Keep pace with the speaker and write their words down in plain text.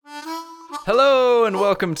Hello and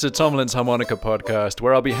welcome to Tomlin's Harmonica Podcast,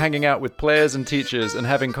 where I'll be hanging out with players and teachers and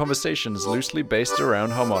having conversations loosely based around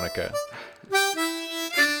harmonica.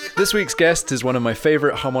 This week's guest is one of my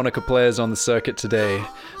favorite harmonica players on the circuit today.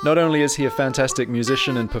 Not only is he a fantastic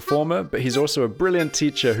musician and performer, but he's also a brilliant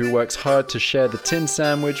teacher who works hard to share the tin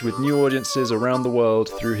sandwich with new audiences around the world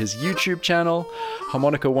through his YouTube channel,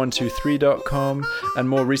 harmonica123.com, and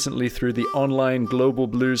more recently through the online Global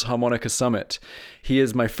Blues Harmonica Summit. He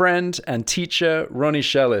is my friend and teacher, Ronnie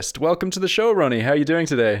Shellist. Welcome to the show, Ronnie. How are you doing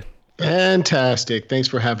today? Fantastic. Thanks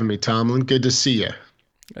for having me, Tomlin. Good to see you.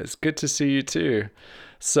 It's good to see you too.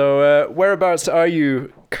 So whereabouts are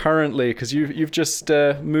you currently? Because you've just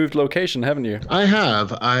moved location, haven't you? I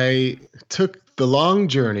have. I took the long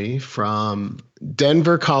journey from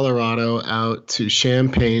Denver, Colorado out to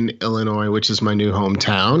Champaign, Illinois, which is my new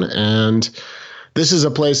hometown. And this is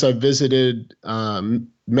a place I've visited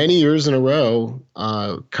many years in a row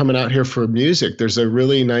coming out here for music. There's a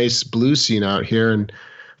really nice blues scene out here, and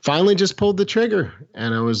finally just pulled the trigger.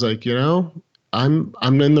 And I was like,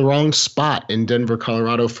 I'm in the wrong spot in Denver,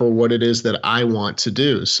 Colorado for what it is that I want to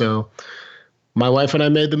do. So my wife and I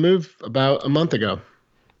made the move about a month ago.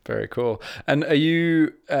 Very cool. And are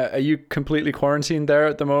you completely quarantined there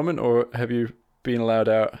at the moment, or have you been allowed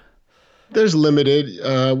out? There's limited.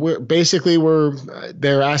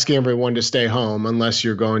 They're asking everyone to stay home unless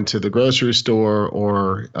you're going to the grocery store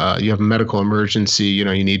or you have a medical emergency. You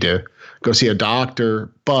need to go see a doctor.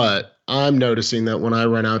 But I'm noticing that when I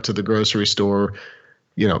run out to the grocery store,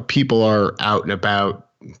 people are out and about.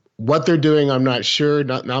 What they're doing, I'm not sure.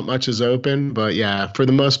 Not much is open, but yeah, for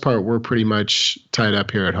the most part, we're pretty much tied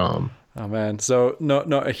up here at home. Oh man, so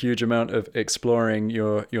not a huge amount of exploring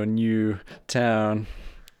your new town.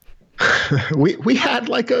 we had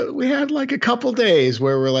like a couple days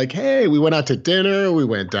where we're like, hey, we went out to dinner, we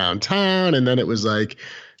went downtown, and then it was like,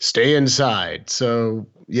 stay inside. So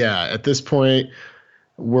yeah, at this point,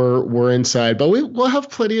 we're inside, but we'll have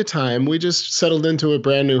plenty of time. We just settled into a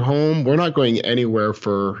brand new home. We're not going anywhere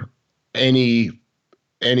for any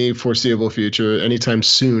foreseeable future, anytime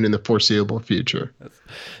soon in the foreseeable future.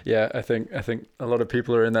 Yeah, I think a lot of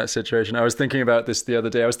people are in that situation. I was thinking about this the other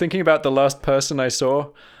day. I was thinking about the last person I saw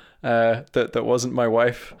that wasn't my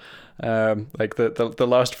wife. Like the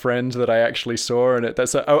last friend that I actually saw, and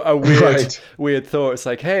that's a weird thought. It's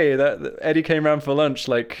like, hey, that Eddie came around for lunch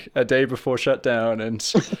like a day before shutdown, and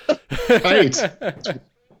right.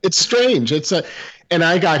 It's strange. And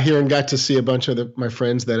I got here and got to see a bunch of my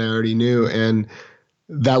friends that I already knew, and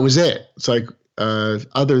that was it. It's like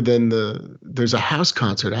other than there's a house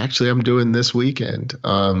concert actually I'm doing this weekend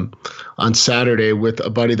on Saturday with a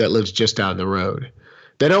buddy that lives just down the road.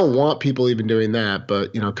 They don't want people even doing that,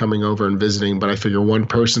 but coming over and visiting. But I figure one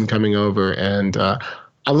person coming over, and I'm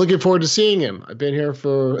looking forward to seeing him. I've been here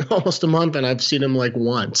for almost a month, and I've seen him like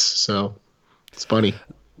once, so it's funny.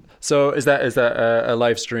 So is that a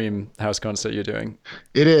live stream house concert you're doing?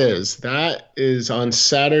 It is. That is on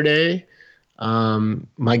Saturday.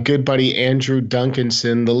 My good buddy Andrew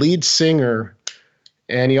Duncanson, the lead singer,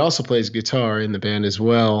 and he also plays guitar in the band as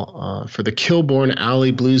well, for the Kilbourne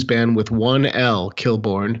Alley Blues Band with one L,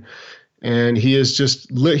 Kilbourne. And he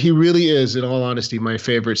really is, in all honesty, my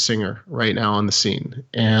favorite singer right now on the scene.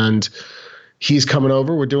 And he's coming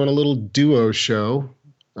over. We're doing a little duo show,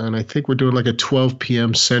 and I think we're doing like a 12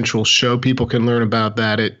 p.m. Central show. People can learn about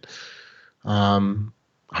that at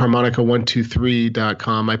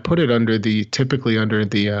harmonica123.com. I put it typically under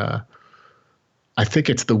the I think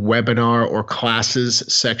it's the webinar or classes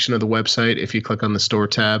section of the website if you click on the store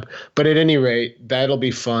tab. But at any rate, that'll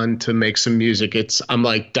be fun to make some music. I'm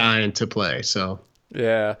like dying to play. So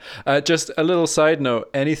yeah. Just a little side note,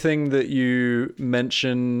 anything that you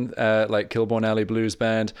mention, like Kilbourne Alley Blues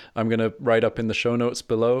Band, I'm going to write up in the show notes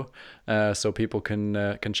below, so people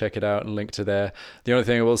can check it out and link to there. The only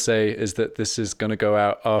thing I will say is that this is going to go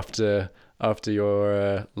out after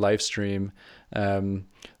your live stream.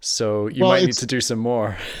 So you might need to do some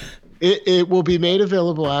more. It will be made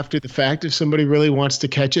available after the fact. If somebody really wants to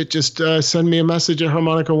catch it, just send me a message at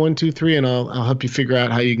harmonica123 and I'll help you figure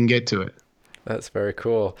out how you can get to it. That's very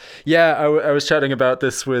cool. Yeah, I was chatting about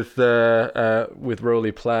this with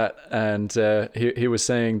Rolly Platt, and he was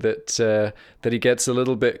saying that he gets a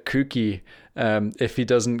little bit kooky if he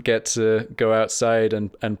doesn't get to go outside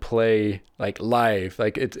and play like live.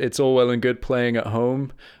 Like it's all well and good playing at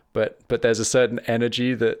home, but there's a certain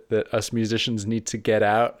energy that us musicians need to get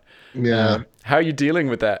out. Yeah. How are you dealing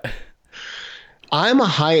with that? I'm a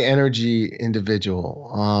high energy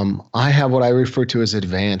individual. I have what I refer to as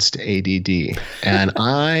advanced ADD, and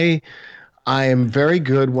I I am very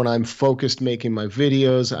good when I'm focused making my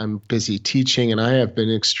videos. I'm busy teaching, and I have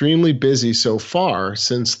been extremely busy so far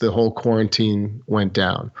since the whole quarantine went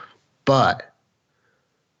down. But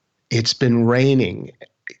it's been raining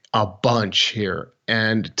a bunch here,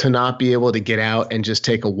 and to not be able to get out and just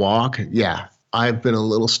take a walk, yeah, I've been a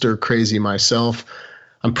little stir crazy myself.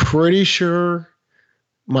 I'm pretty sure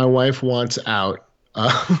my wife wants out.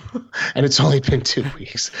 Uh, and it's only been 2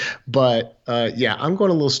 weeks, but yeah, I'm going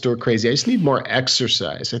a little stir crazy. I just need more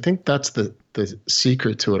exercise. I think that's the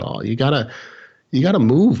secret to it all. You gotta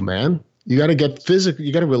move, man. You gotta get physical.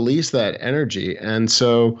 You gotta release that energy. And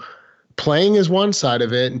so, playing is one side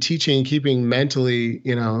of it, and teaching and keeping mentally,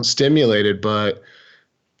 stimulated. But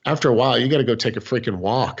after a while, you gotta go take a freaking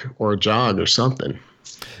walk or a jog or something.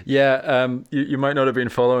 Yeah, you might not have been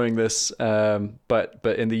following this, but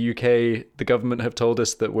in the UK, the government have told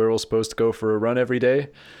us that we're all supposed to go for a run every day.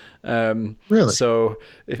 Really? So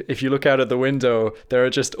if you look out at the window, there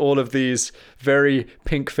are just all of these very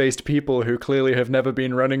pink-faced people who clearly have never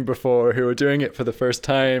been running before, who are doing it for the first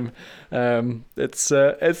time. It's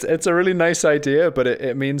a really nice idea, but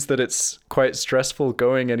it means that it's quite stressful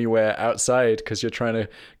going anywhere outside because you're trying to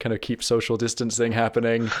kind of keep social distancing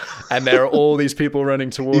happening, and there are all these people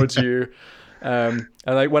running towards you. And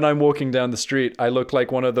like when I'm walking down the street, I look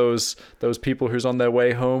like one of those people who's on their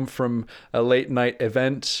way home from a late night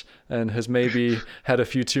event and has maybe had a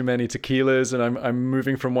few too many tequilas, and I'm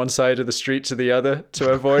moving from one side of the street to the other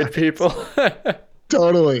to avoid people.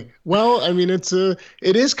 Totally. Well, I mean, it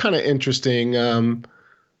is kind of interesting.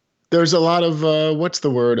 There's a lot of what's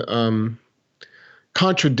the word?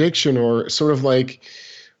 Contradiction, or sort of like,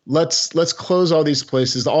 let's close all these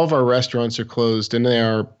places. All of our restaurants are closed, and they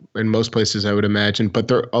are in most places, I would imagine, but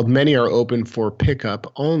many are open for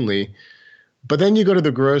pickup only. But then you go to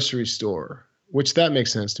the grocery store, which that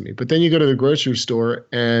makes sense to me. But then you go to the grocery store,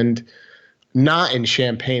 and not in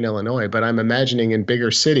Champaign, Illinois, but I'm imagining in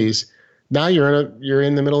bigger cities. Now you're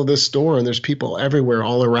in the middle of this store, and there's people everywhere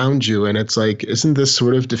all around you, and it's like, isn't this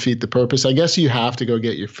sort of defeat the purpose? I guess you have to go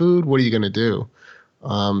get your food. What are you going to do?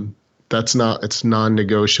 It's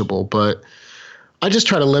non-negotiable, but I just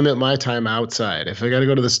try to limit my time outside. If I got to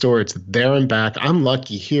go to the store, it's there and back. I'm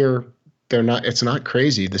lucky here. It's not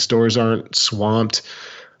crazy. The stores aren't swamped.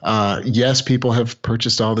 Yes, people have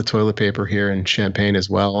purchased all the toilet paper here in Champaign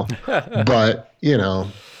as well, but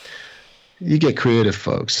you get creative,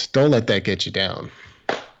 folks. Don't let that get you down.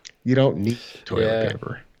 You don't need toilet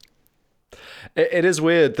paper. It is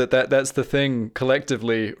weird that's the thing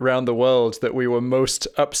collectively around the world that we were most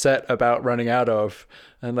upset about running out of,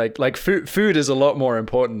 and like food is a lot more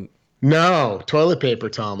important. No, toilet paper,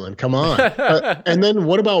 Tomlin. Come on. And then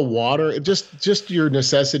what about water? Just your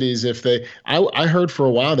necessities. I heard for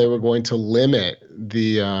a while they were going to limit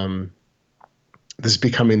the this is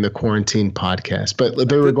becoming the quarantine podcast, but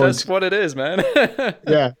they were going. That's what it is, man.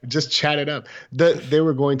 Yeah, just chat it up. They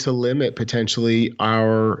were going to limit potentially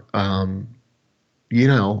our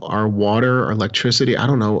our water, our electricity, I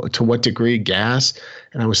don't know to what degree, gas.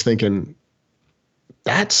 And I was thinking,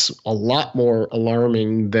 that's a lot more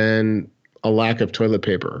alarming than a lack of toilet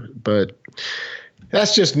paper. But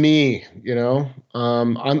that's just me,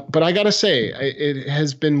 but I got to say, it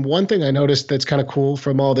has been one thing I noticed that's kind of cool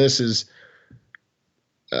from all this is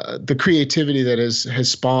the creativity that has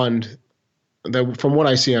spawned, that from what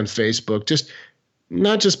I see on Facebook, just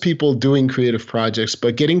not just people doing creative projects,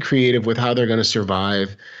 but getting creative with how they're going to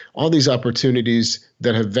survive. All these opportunities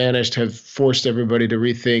that have vanished have forced everybody to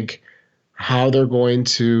rethink how they're going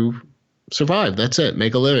to survive. That's it,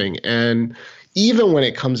 make a living. And even when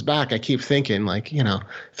it comes back, I keep thinking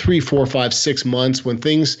 3, 4, 5, 6 months when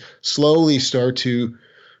things slowly start to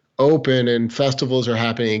open and festivals are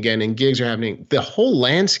happening again and gigs are happening, the whole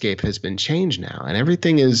landscape has been changed now, and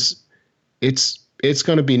everything it's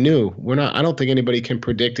going to be new. I don't think anybody can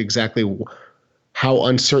predict exactly how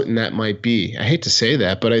uncertain that might be. I hate to say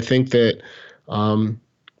that, but I think that in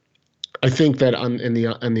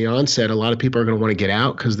the onset, a lot of people are going to want to get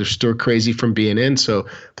out because they're stir crazy from being in. So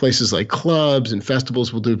places like clubs and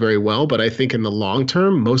festivals will do very well. But I think in the long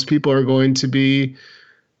term, most people are going to be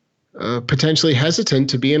potentially hesitant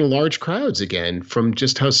to be in large crowds again from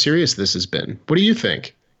just how serious this has been. What do you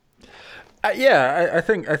think? I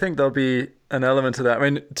think there'll be an element to that. I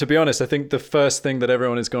mean, to be honest, I think the first thing that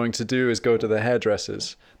everyone is going to do is go to the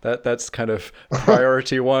hairdressers. That's kind of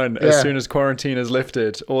priority one. Yeah. As soon as quarantine is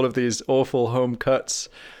lifted, all of these awful home cuts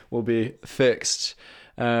will be fixed.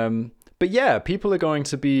 But yeah, people are going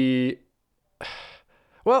to be,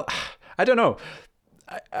 well, I don't know.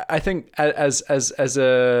 I think as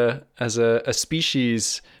a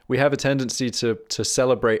species, we have a tendency to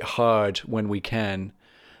celebrate hard when we can.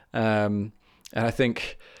 And I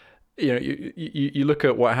think, you look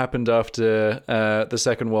at what happened after the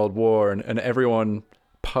Second World War, and everyone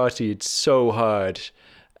partied so hard,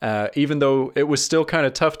 even though it was still kind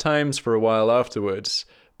of tough times for a while afterwards.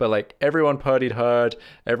 But like everyone partied hard,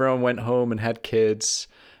 everyone went home and had kids.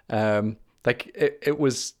 Like it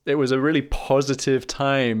was a really positive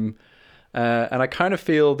time, and I kind of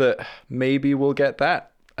feel that maybe we'll get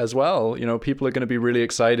that as well. People are going to be really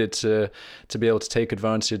excited to be able to take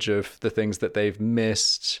advantage of the things that they've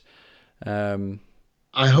missed.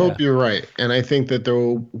 I hope you're right. And I think that there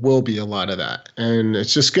will be a lot of that. And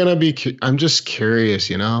it's just going to be, I'm just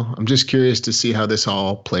curious, I'm just curious to see how this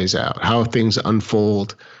all plays out, how things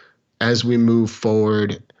unfold as we move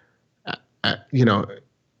forward.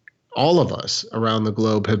 All of us around the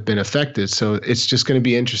globe have been affected. So it's just going to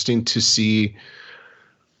be interesting to see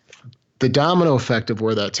the domino effect of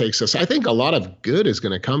where that takes us. I think a lot of good is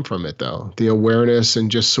going to come from it, though. The awareness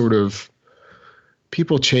and just sort of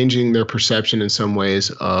people changing their perception in some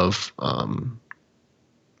ways of,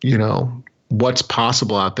 what's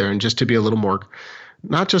possible out there, and just to be a little more,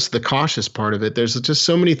 not just the cautious part of it. There's just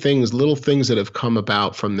so many things, little things that have come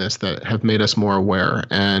about from this that have made us more aware,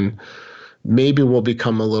 and maybe we'll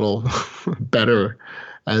become a little better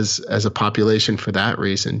as a population for that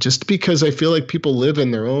reason. Just because I feel like people live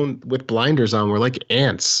in their own with blinders on. We're like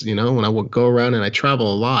ants, when I would go around and I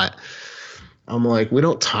travel a lot. I'm like, we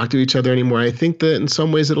don't talk to each other anymore. I think that in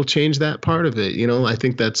some ways it'll change that part of it. I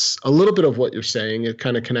think that's a little bit of what you're saying. It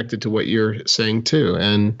kind of connected to what you're saying too.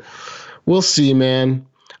 And we'll see, man.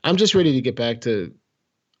 I'm just ready to get back to,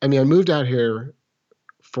 I moved out here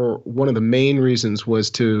for one of the main reasons was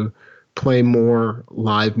to play more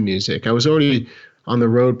live music. I was already on the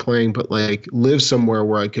road playing, but like live somewhere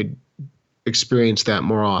where I could experience that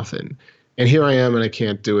more often. And here I am and I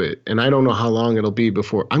can't do it. And I don't know how long it'll be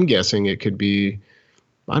before. I'm guessing it could be,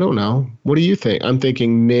 I don't know. What do you think? I'm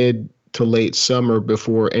thinking mid to late summer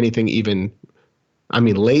before anything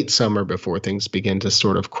late summer before things begin to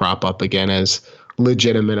sort of crop up again as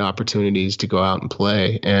legitimate opportunities to go out and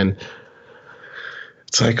play. And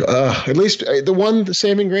it's like, at least the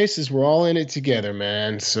saving grace is we're all in it together,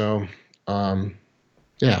 man. So,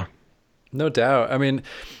 yeah. No doubt.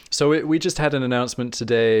 So we just had an announcement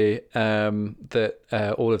today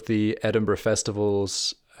that all of the Edinburgh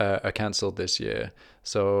festivals are cancelled this year.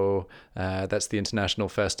 So that's the International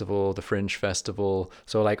Festival, the Fringe Festival.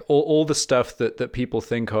 So like all the stuff that people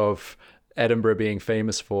think of Edinburgh being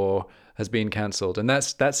famous for has been cancelled, and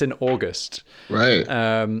that's in August.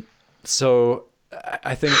 Right. So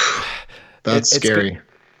I think that's scary.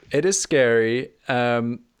 It is scary.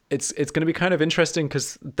 It's going to be kind of interesting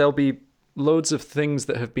because there'll be loads of things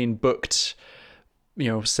that have been booked,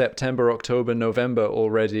 September, October, November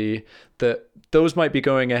already, that those might be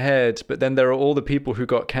going ahead, but then there are all the people who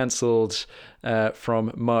got cancelled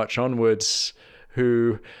from March onwards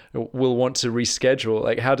who will want to reschedule.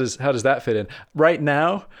 Like, how does that fit in? Right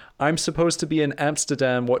now, I'm supposed to be in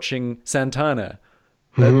Amsterdam watching Santana.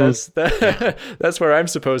 That's where I'm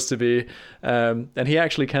supposed to be. And he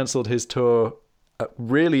actually cancelled his tour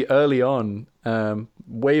really early on,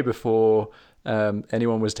 way before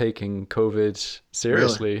anyone was taking COVID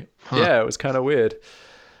seriously. Really? Huh. Yeah, it was kind of weird.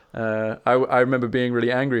 I remember being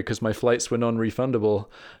really angry because my flights were non-refundable,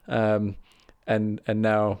 and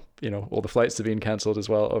now all the flights have been cancelled as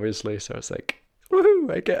well, obviously. So it's like,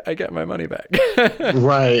 woohoo! I get my money back.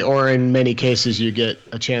 Right, or in many cases, you get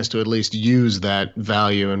a chance to at least use that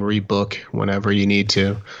value and rebook whenever you need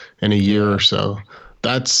to in a year or so.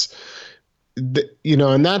 That's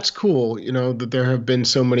and that's cool. That there have been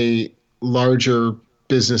so many larger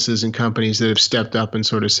businesses and companies that have stepped up and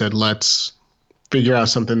sort of said, let's figure out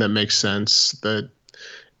something that makes sense, that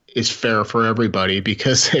is fair for everybody,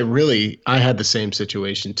 because I had the same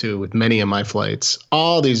situation too with many of my flights.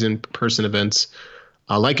 All these in-person events,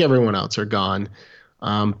 like everyone else, are gone.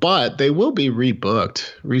 But they will be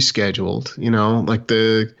rebooked, rescheduled, like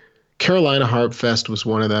the Carolina Harp Fest was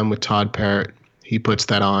one of them with Todd Parrott. He puts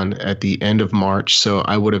that on at the end of March. So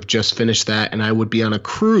I would have just finished that, and I would be on a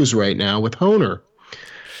cruise right now with Hohner.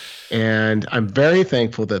 And I'm very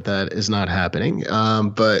thankful that is not happening.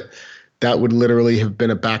 But that would literally have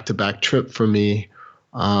been a back-to-back trip for me.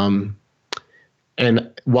 And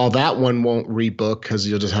while that one won't rebook because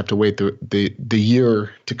you'll just have to wait the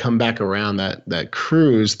year to come back around that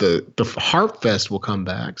cruise, the Harp Fest will come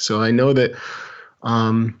back. So I know that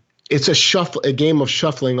it's a game of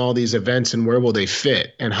shuffling all these events and where will they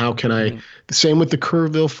fit and how can the same with the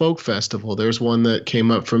Kerrville Folk Festival. There's one that came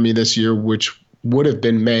up for me this year, which would have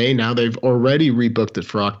been May. Now they've already rebooked it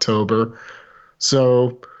for October.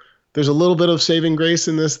 So there's a little bit of saving grace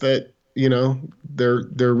in this that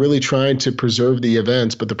they're really trying to preserve the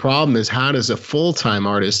events, but the problem is, how does a full-time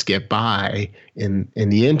artist get by in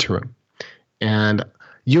the interim? And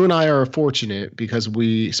you and I are fortunate because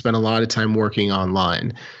we spend a lot of time working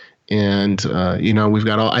online. And, we've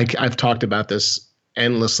got I've talked about this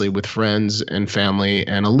endlessly with friends and family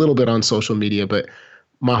and a little bit on social media, but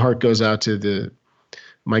my heart goes out to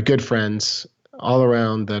my good friends all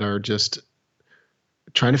around that are just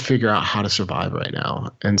trying to figure out how to survive right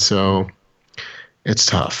now. And so it's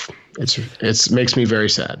tough. It's makes me very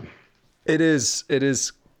sad. It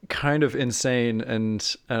is kind of insane,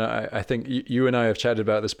 and I think you and I have chatted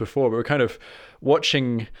about this before, but we're kind of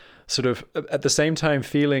watching, sort of at the same time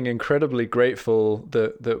feeling incredibly grateful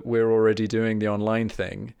that we're already doing the online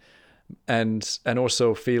thing, and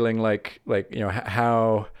also feeling like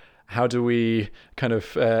how do we kind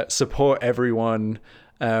of support everyone.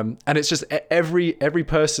 And it's just every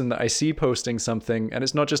person that I see posting something, and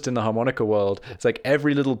it's not just in the harmonica world, it's like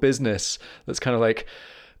every little business that's kind of like,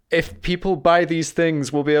 if people buy these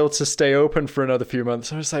things, we'll be able to stay open for another few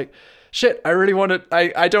months. I was like, shit, I really want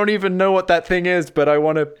to, I don't even know what that thing is, but I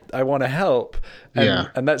want to help.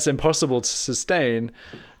 And that's impossible to sustain.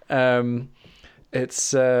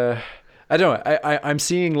 It's, I don't know. I'm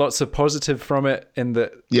seeing lots of positive from it in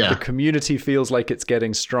that the community feels like it's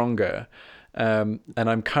getting stronger. And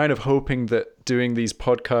I'm kind of hoping that doing these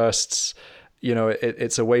podcasts,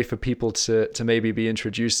 it's a way for people to maybe be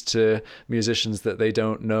introduced to musicians that they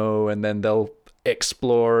don't know, and then they'll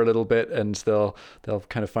explore a little bit, and they'll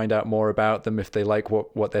kind of find out more about them if they like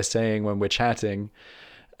what they're saying when we're chatting.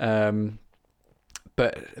 But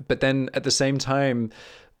then at the same time,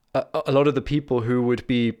 a lot of the people who would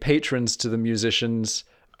be patrons to the musicians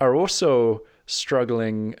are also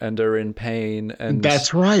struggling and are in pain. And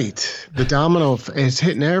that's right. The domino is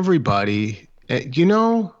hitting everybody.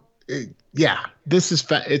 This is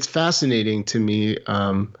it's fascinating to me.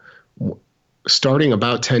 Starting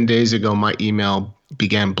about 10 days ago, my email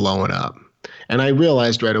began blowing up, and I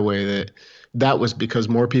realized right away that was because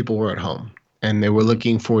more people were at home and they were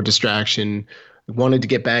looking for distraction, wanted to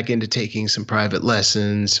get back into taking some private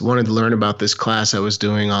lessons, wanted to learn about this class I was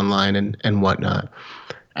doing online and whatnot.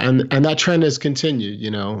 And that trend has continued,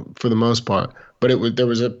 for the most part. But there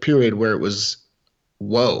was a period where it was,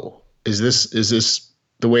 whoa, is this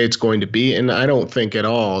the way it's going to be? And I don't think at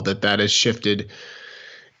all that has shifted.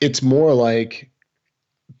 It's more like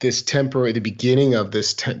the beginning of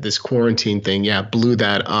this quarantine thing, blew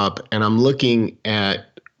that up. And I'm looking at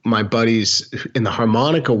my buddies in the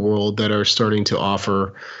harmonica world that are starting to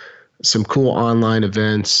offer some cool online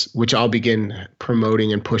events, which I'll begin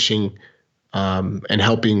promoting and pushing, and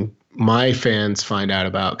helping my fans find out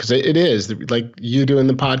about, because it is like you doing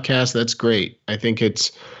the podcast. That's great. I think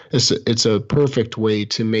it's a perfect way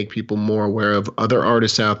to make people more aware of other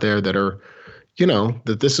artists out there that are,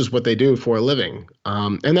 that this is what they do for a living.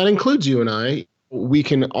 And that includes you and I. We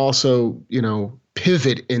can also,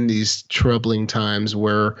 pivot in these troubling times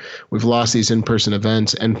where we've lost these in-person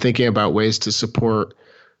events, and thinking about ways to support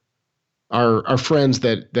our friends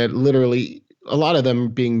that literally, a lot of them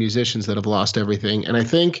being musicians that have lost everything. And I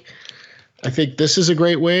think this is a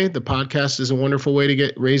great way. The podcast is a wonderful way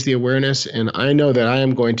to raise the awareness. And I know that I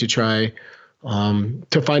am going to try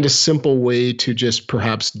to find a simple way to just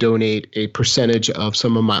perhaps donate a percentage of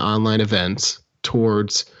some of my online events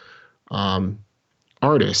towards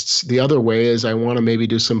artists. The other way is I want to maybe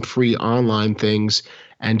do some free online things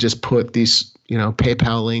and just put these,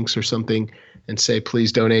 PayPal links or something and say,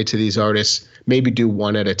 please donate to these artists. Maybe do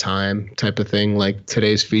one at a time type of thing, like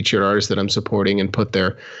today's featured artist that I'm supporting, and put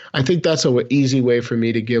there. I think that's an easy way for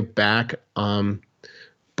me to give back.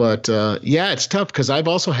 But it's tough because I've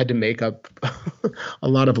also had to make up a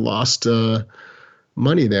lot of lost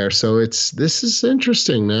money there. So this is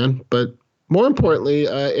interesting, man. But more importantly,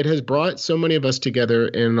 it has brought so many of us together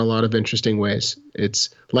in a lot of interesting ways. It's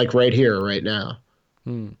like right here, right now.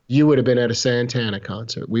 You would have been at a Santana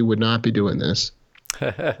concert. We would not be doing this.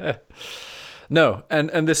 No,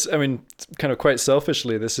 and this, I mean, kind of quite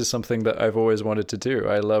selfishly, this is something that I've always wanted to do.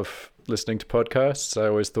 I love listening to podcasts. I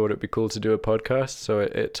always thought it'd be cool to do a podcast, so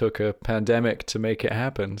it took a pandemic to make it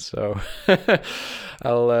happen. So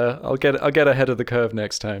I'll get ahead of the curve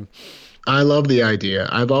next time. I love the idea.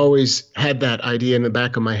 I've always had that idea in the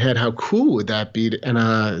back of my head. How cool would that be?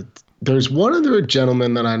 And there's one other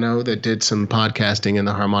gentleman that I know that did some podcasting in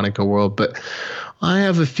the harmonica world, but I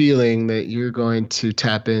have a feeling that you're going to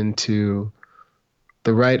tap into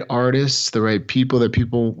the right artists, the right people that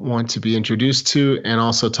people want to be introduced to, and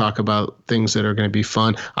also talk about things that are going to be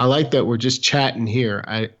fun. I like that we're just chatting here,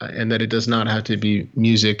 and that it does not have to be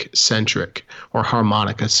music centric or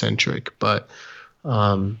harmonica centric, but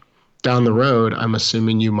down the road, I'm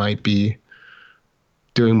assuming you might be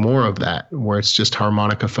doing more of that where it's just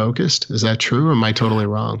harmonica focused. Is that true, or am I totally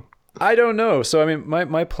wrong? I don't know. So I mean,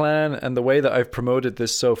 my plan and the way that I've promoted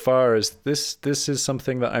this so far is this is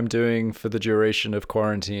something that I'm doing for the duration of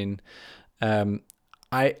quarantine. Um,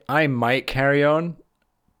 I might carry on,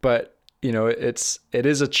 but it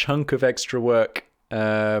is a chunk of extra work.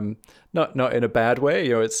 Not in a bad way.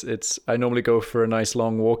 It's I normally go for a nice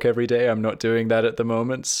long walk every day. I'm not doing that at the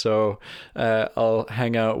moment, so I'll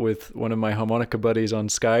hang out with one of my harmonica buddies on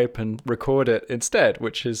Skype and record it instead,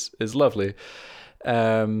 which is lovely.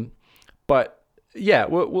 But yeah,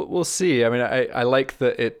 we'll see. I mean, I like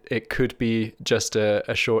that it could be just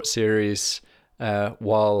a short series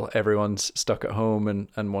while everyone's stuck at home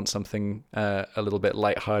and want something a little bit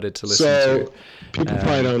lighthearted to listen to. So people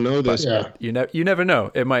probably don't know this, but you never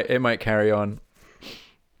know. It might carry on.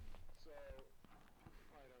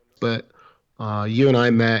 But you and I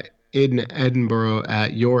met in Edinburgh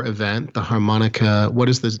at your event, the harmonica. What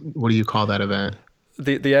do you call that event?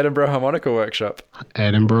 The Edinburgh Harmonica Workshop.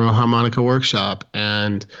 Edinburgh Harmonica Workshop.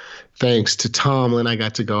 And thanks to Tomlin, I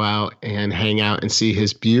got to go out and hang out and see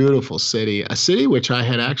his beautiful city, a city which I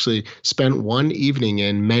had actually spent one evening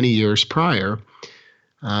in many years prior,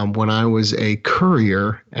 when I was a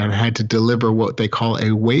courier and had to deliver what they call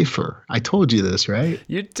a wafer. I told you this, right?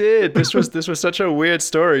 You did. This was such a weird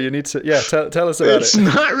story. You need to tell us about it. It's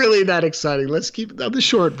not really that exciting. Let's keep the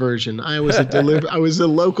short version. I was a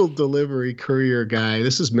local delivery courier guy.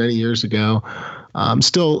 This is many years ago. I'm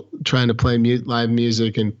still trying to play live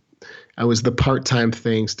music, and I was the part-time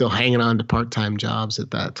thing, still hanging on to part-time jobs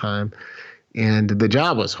at that time. And the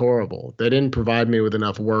job was horrible. They didn't provide me with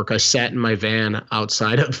enough work. I sat in my van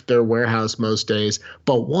outside of their warehouse most days.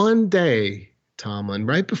 But one day, Tomlin,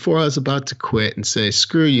 right before I was about to quit and say,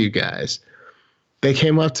 screw you guys, they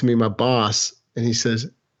came up to me, my boss, and he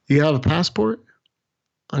says, you have a passport?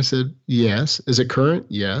 I said, yes. Is it current?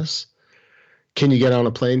 Yes. Can you get on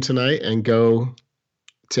a plane tonight and go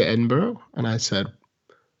to Edinburgh? And I said,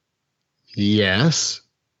 yes.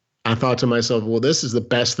 I thought to myself, well, this is the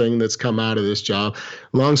best thing that's come out of this job.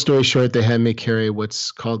 Long story short, they had me carry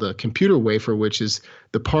what's called a computer wafer, which is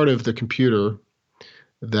the part of the computer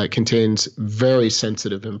that contains very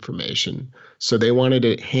sensitive information. So they wanted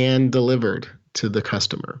it hand delivered to the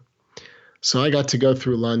customer. So I got to go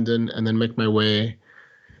through London and then make my way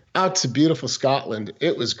out to beautiful Scotland.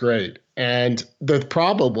 It was great. And the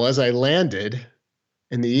problem was I landed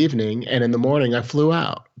in the evening, and in the morning I flew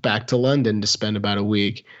out back to London to spend about a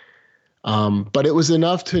week. But it was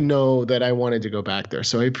enough to know that I wanted to go back there.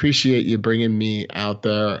 So I appreciate you bringing me out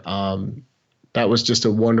there. That was just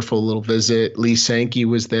a wonderful little visit. Lee Sankey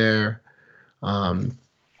was there.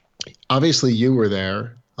 Obviously you were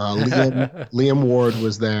there. Liam Ward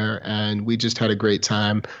was there, and we just had a great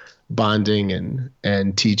time bonding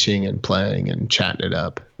and teaching and playing and chatting it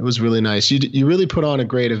up. It was really nice. You really put on a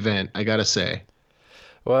great event, I gotta say.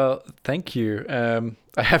 Well, thank you.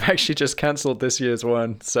 I have actually just canceled this year's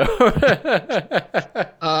one, so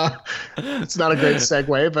it's not a great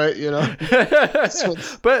segue,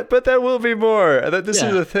 but but there will be more. This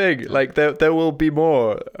is the thing. Like there will be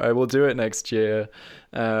more. I will do it next year.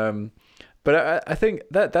 But I think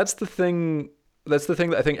that's the thing. That's the thing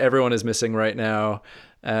that I think everyone is missing right now,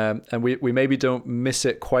 and we maybe don't miss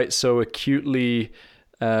it quite so acutely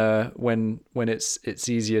when it's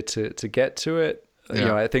easier to get to it.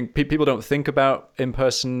 Yeah. I think people don't think about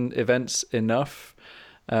in-person events enough.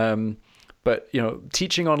 But,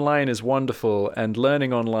 teaching online is wonderful and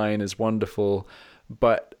learning online is wonderful.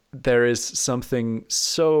 But there is something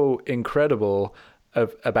so incredible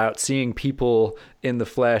about seeing people in the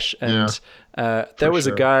flesh. And there was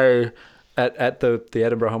a guy at the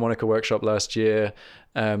Edinburgh Harmonica Workshop last year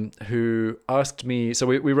who asked me, so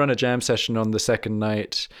we run a jam session on the second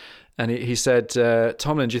night. And he said,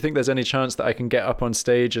 Tomlin, do you think there's any chance that I can get up on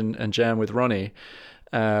stage and jam with Ronnie?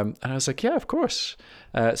 And I was like, yeah, of course.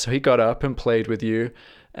 So he got up and played with you.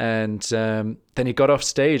 And then he got off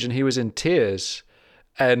stage and he was in tears.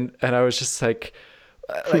 And I was just like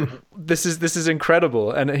this is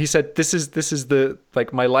incredible. And he said, this is the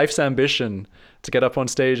my life's ambition, to get up on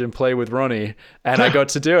stage and play with Ronnie, and I got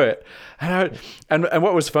to do it. And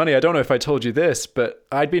what was funny, I don't know if I told you this, but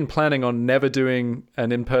I'd been planning on never doing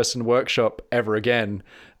an in-person workshop ever again.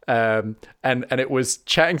 And it was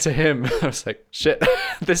chatting to him. I was like, shit,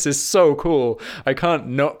 this is so cool. I can't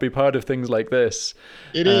not be part of things like this.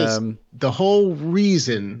 It is the whole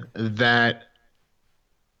reason that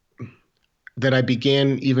I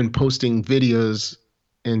began even posting videos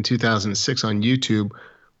in 2006 on YouTube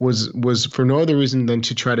was for no other reason than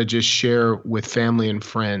to try to just share with family and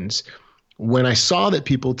friends when I saw that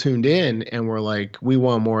people tuned in and were like, we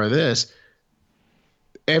want more of this,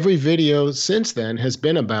 every video since then has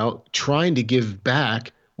been about trying to give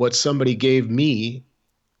back what somebody gave me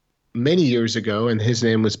many years ago, and his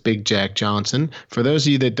name was Big Jack Johnson. For those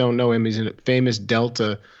of you that don't know him, he's a famous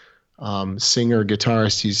Delta singer,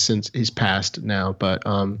 guitarist. He's passed now, but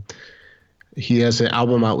he has an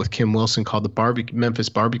album out with Kim Wilson called the Memphis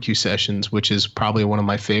Barbecue Sessions, which is probably one of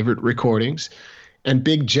my favorite recordings. And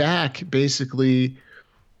Big Jack basically,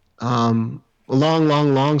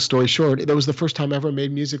 long story short, that was the first time I ever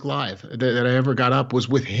made music live that I ever got up was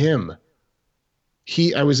with him.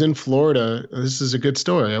 I was in Florida. This is a good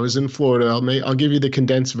story. I was in Florida. I'll give you the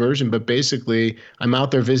condensed version, but basically I'm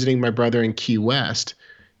out there visiting my brother in Key West.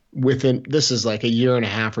 This is like a year and a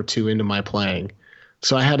half or two into my playing.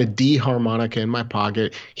 So I had a D harmonica in my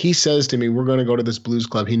pocket. He says to me, we're going to go to this blues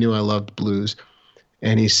club. He knew I loved blues.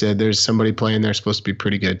 And he said, there's somebody playing there supposed to be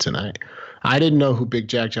pretty good tonight. I didn't know who Big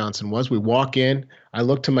Jack Johnson was. We walk in. I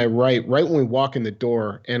look to my right when we walk in the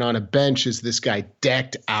door, and on a bench is this guy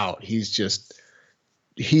decked out. He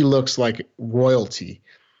looks like royalty.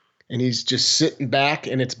 And he's just sitting back,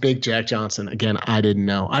 and it's Big Jack Johnson. Again, I didn't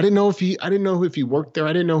know. I didn't know if he worked there.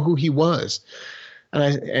 I didn't know who he was. And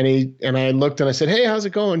I looked and I said, hey, how's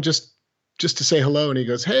it going? Just to say hello. And he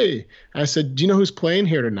goes, hey. I said, do you know who's playing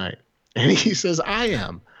here tonight? And he says, I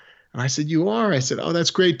am. And I said, you are? I said, oh,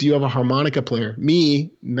 that's great. Do you have a harmonica player?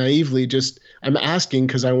 Me, naively, I'm asking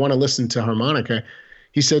because I want to listen to harmonica.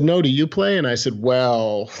 He said, no, do you play? And I said,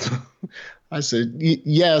 well,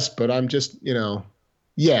 yes, but I'm just,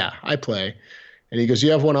 yeah, I play. And he goes,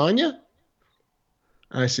 you have one on you?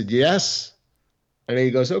 And I said, yes. And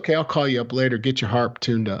he goes, okay, I'll call you up later. Get your harp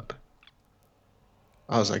tuned up.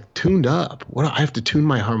 I was like, tuned up? What? I have to tune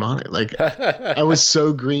my harmonic? Like, I was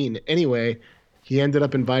so green. Anyway, he ended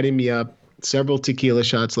up inviting me up. Several tequila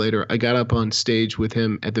shots later, I got up on stage with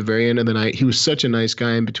him at the very end of the night. He was such a nice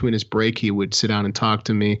guy. In between his break, he would sit down and talk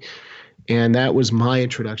to me. And that was my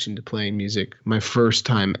introduction to playing music. My first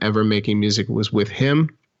time ever making music was with him.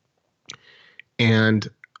 And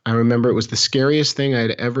I remember it was the scariest thing I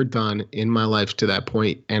had ever done in my life to that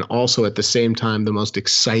point, and also at the same time, the most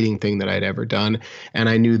exciting thing that I'd ever done. And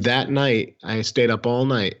I knew that night, I stayed up all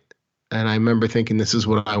night, and I remember thinking, this is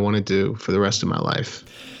what I want to do for the rest of my life.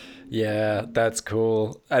 Yeah, that's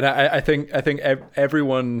cool. And I think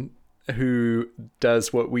everyone who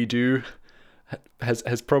does what we do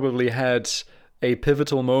has probably had a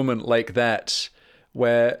pivotal moment like that,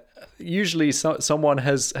 where usually someone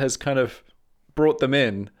has kind of brought them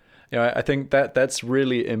in. I think that's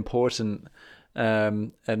really important.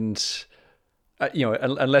 And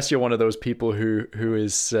unless you're one of those people who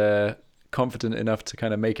is confident enough to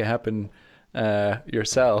kind of make it happen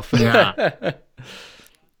yourself. Yeah.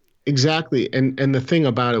 Exactly. And the thing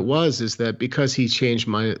about it is that because he changed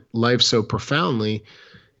my life so profoundly,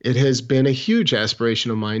 it has been a huge aspiration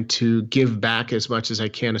of mine to give back as much as I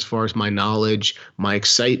can as far as my knowledge, my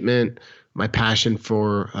excitement, my passion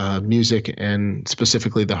for music, and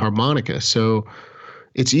specifically the harmonica. So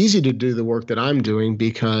it's easy to do the work that I'm doing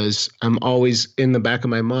because I'm always in the back of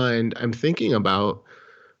my mind, I'm thinking about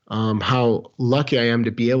how lucky I am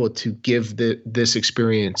to be able to give this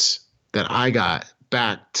experience that I got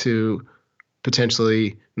back to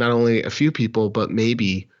potentially not only a few people, but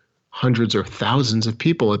maybe hundreds or thousands of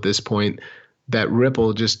people at this point. That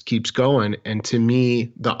ripple just keeps going. And to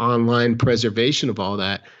me, the online preservation of all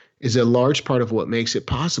that is a large part of what makes it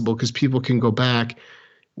possible, because people can go back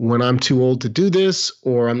when I'm too old to do this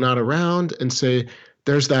or I'm not around and say,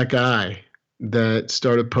 there's that guy that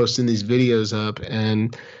started posting these videos up,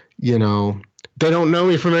 and, they don't know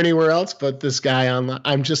me from anywhere else, but this guy online,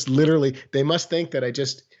 I'm just literally, they must think that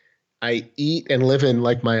I eat and live in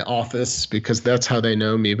like my office because that's how they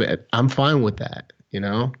know me, but I'm fine with that.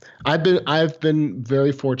 I've been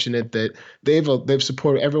very fortunate that they've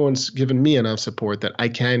supported, everyone's given me enough support that I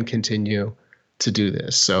can continue to do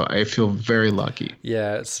this. So I feel very lucky.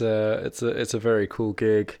 Yeah, it's a very cool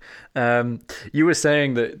gig. You were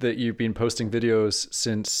saying that you've been posting videos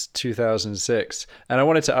since 2006, and I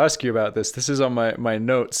wanted to ask you about this. This is on my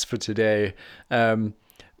notes for today.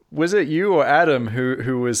 Was it you or Adam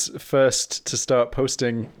who was first to start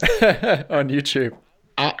posting on YouTube?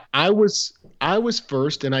 I was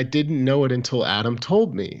first, and I didn't know it until Adam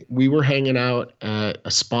told me. We were hanging out at a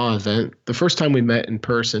spa event, the first time we met in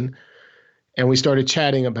person, and we started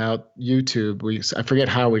chatting about YouTube. I forget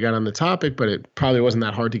how we got on the topic, but it probably wasn't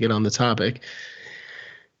that hard to get on the topic.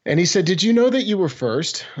 And he said, did you know that you were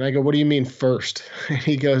first? And I go, what do you mean first? And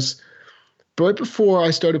he goes, right before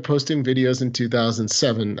I started posting videos in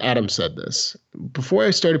 2007, Adam said this. Before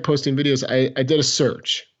I started posting videos, I did a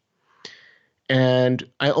search. And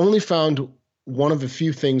I only found one of the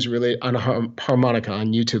few things related on a harmonica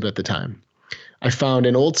on YouTube at the time. I found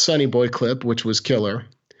an old Sonny Boy clip, which was killer.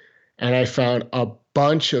 And I found a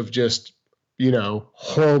bunch of just,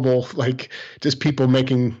 horrible, like just people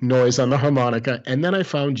making noise on the harmonica. And then I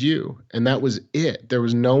found you, and that was it. There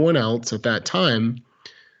was no one else at that time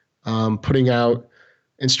putting out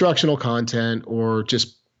instructional content or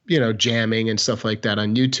just, jamming and stuff like that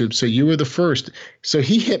on YouTube. So you were the first. So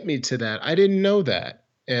he hit me to that. I didn't know that.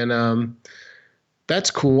 And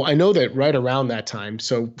that's cool. I know that right around that time,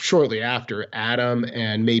 so shortly after, Adam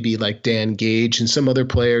and maybe like Dan Gage and some other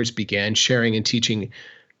players began sharing and teaching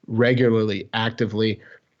regularly, actively.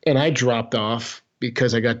 And I dropped off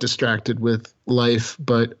because I got distracted with life.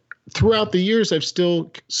 But throughout the years, I've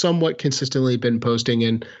still somewhat consistently been posting,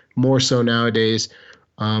 and more so nowadays.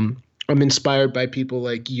 I'm inspired by people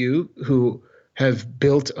like you who have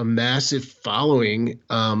built a massive following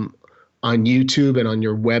on YouTube and on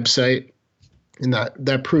your website. And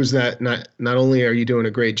that proves that not only are you doing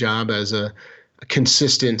a great job as a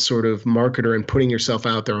consistent sort of marketer and putting yourself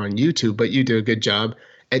out there on YouTube, but you do a good job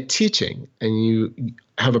at teaching, and you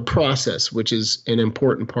have a process, which is an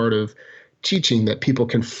important part of teaching that people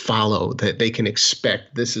can follow, that they can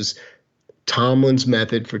expect. This is Tomlin's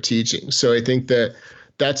method for teaching. So I think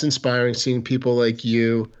that's inspiring, seeing people like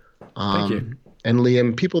you. Thank you. And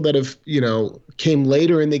Liam, people that have, came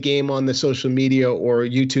later in the game on the social media or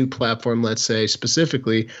YouTube platform, let's say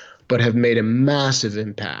specifically, but have made a massive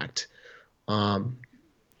impact.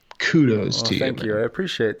 Kudos to you. Thank you. I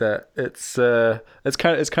appreciate that. It's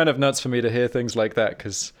kind of nuts for me to hear things like that,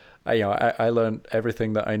 because I learned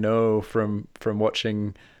everything that I know from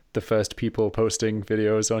watching the first people posting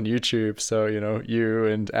videos on YouTube. So, you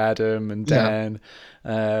and Adam and Dan.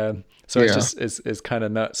 It's kind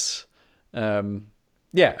of nuts. I mean,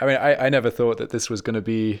 I never thought that this was going to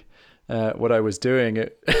be what I was doing.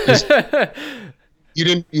 You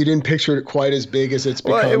didn't picture it quite as big as it's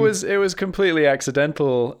become. Well, it was completely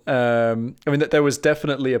accidental. I mean, that there was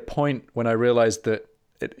definitely a point when I realized that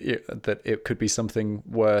it could be something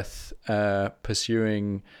worth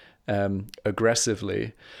pursuing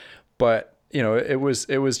aggressively, but it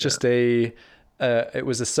was just it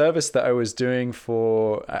was a service that I was doing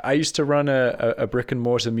for. I used to run a brick and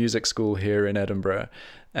mortar music school here in Edinburgh,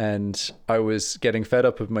 and I was getting fed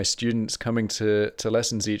up of my students coming to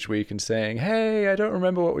lessons each week and saying, "Hey, I don't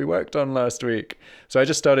remember what we worked on last week." So I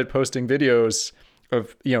just started posting videos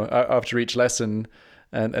of after each lesson,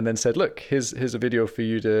 and then said, "Look, here's a video for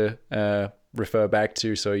you to refer back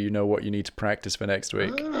to, so you know what you need to practice for next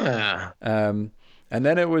week." And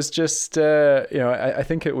then it was just I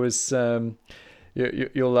think it was.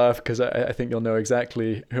 You'll laugh because I think you'll know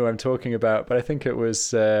exactly who I'm talking about, but I think it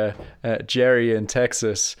was Jerry in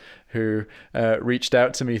Texas who reached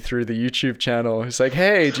out to me through the YouTube channel. He's like,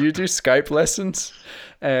 "Hey, do you do Skype lessons?"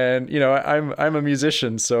 And I'm a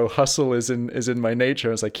musician, so hustle is in my nature.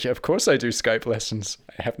 I was like, "Yeah, of course I do Skype lessons.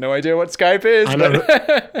 I have no idea what Skype is." I know.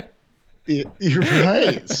 You're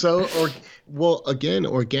right. So, again,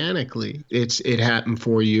 organically, it happened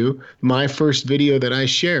for you. My first video that I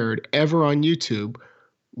shared ever on YouTube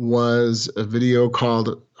was a video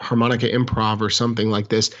called Harmonica Improv or something like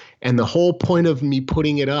this. And the whole point of me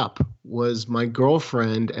putting it up was my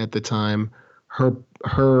girlfriend at the time,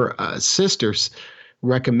 her sisters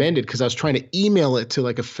recommended, because I was trying to email it to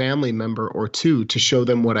like a family member or two to show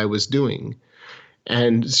them what I was doing.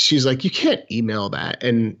 And she's like, "You can't email that."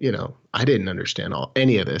 And, I didn't understand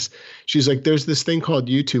any of this. She's like, "There's this thing called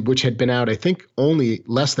YouTube," which had been out, I think, only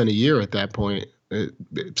less than a year at that point.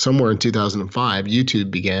 Somewhere in 2005,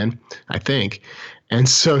 YouTube began, I think. And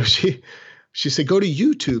so she said, "Go to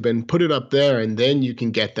YouTube and put it up there, and then you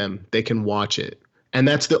can get them. They can watch it." And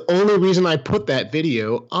that's the only reason I put that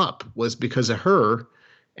video up, was because of her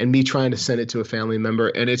and me trying to send it to a family member.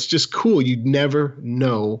 And it's just cool. You never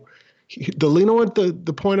know. You know what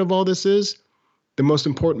the point of all this is? The most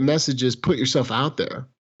important message is put yourself out there,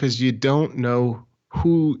 because you don't know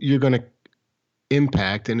who you're going to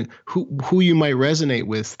impact and who you might resonate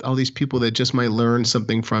with, all these people that just might learn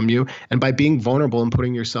something from you. And by being vulnerable and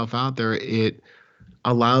putting yourself out there, it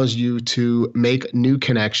allows you to make new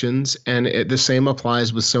connections. And the same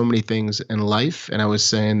applies with so many things in life. And I was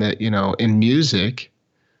saying that, in music,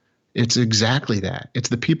 it's exactly that. It's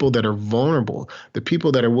the people that are vulnerable, the people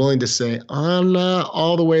that are willing to say, "I'm not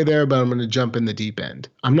all the way there, but I'm going to jump in the deep end.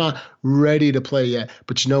 I'm not ready to play yet,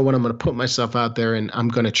 but you know what? I'm going to put myself out there and I'm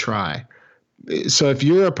going to try." So if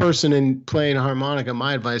you're a person in playing harmonica,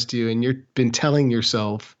 my advice to you, and you've been telling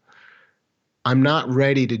yourself, "I'm not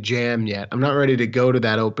ready to jam yet. I'm not ready to go to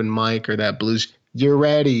that open mic or that blues," You're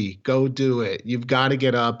ready. Go do it. You've got to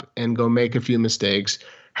get up and go make a few mistakes,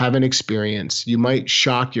 have an experience. You might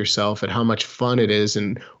shock yourself at how much fun it is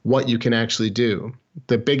and what you can actually do.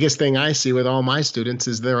 The biggest thing I see with all my students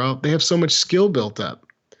is they have so much skill built up,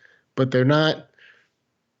 but they're not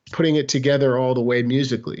putting it together all the way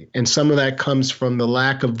musically. And some of that comes from the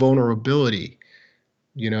lack of vulnerability.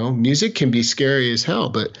 Music can be scary as hell,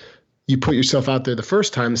 but you put yourself out there the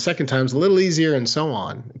first time, the second time's a little easier, and so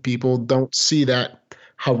on. People don't see that,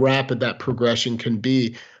 how rapid that progression can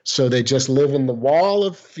be. So they just live in the wall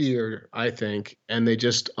of fear, I think, and they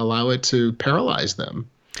just allow it to paralyze them.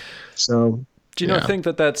 So do you not think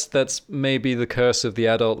that that's maybe the curse of the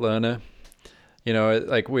adult learner?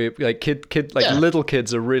 Like little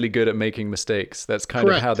kids are really good at making mistakes. That's kind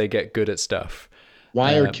of how they get good at stuff.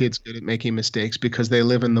 Why are kids good at making mistakes? Because they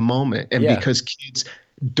live in the moment, and because kids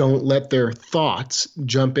don't let their thoughts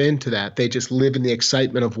jump into that. They just live in the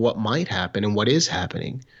excitement of what might happen and what is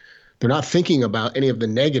happening. They're not thinking about any of the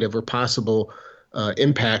negative or possible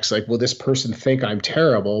impacts, like, will this person think I'm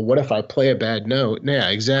terrible? What if I play a bad note? Yeah,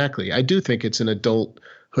 exactly. I do think it's an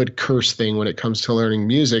adulthood curse thing when it comes to learning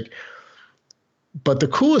music. But the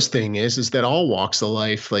coolest thing is that all walks of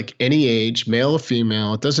life, like any age, male or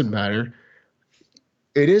female, it doesn't matter.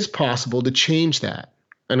 It is possible to change that.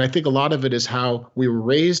 And I think a lot of it is how we were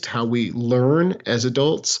raised, how we learn as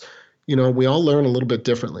adults. We all learn a little bit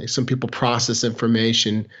differently. Some people process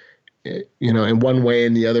information, in one way,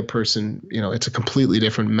 and the other person, it's a completely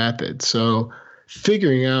different method. So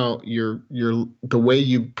figuring out the way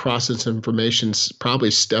you process information is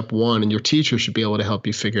probably step one, and your teacher should be able to help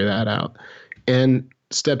you figure that out. And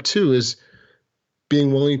step two is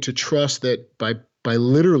being willing to trust that by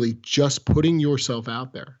literally just putting yourself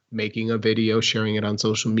out there, making a video, sharing it on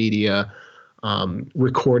social media,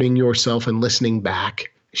 recording yourself and listening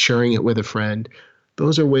back, sharing it with a friend.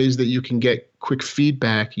 Those are ways that you can get quick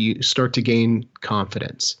feedback. You start to gain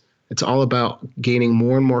confidence. It's all about gaining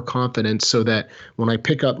more and more confidence so that when I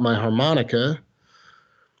pick up my harmonica,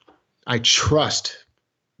 I trust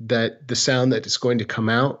that the sound that is going to come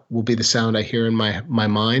out will be the sound I hear in my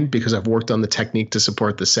mind, because I've worked on the technique to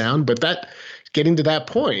support the sound. But getting to that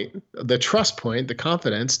point, the trust point, the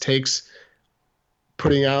confidence, takes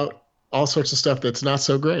putting out all sorts of stuff that's not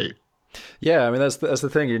so great. Yeah, I mean, that's the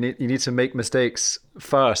thing. You need to make mistakes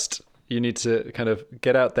fast. You need to kind of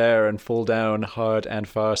get out there and fall down hard and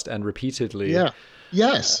fast and repeatedly. Yeah.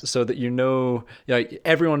 Yes. So that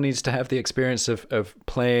everyone needs to have the experience of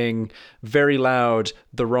playing very loud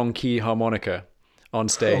the wrong key harmonica on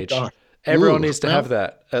stage. Oh, God. Everyone needs to have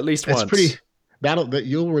that at least once.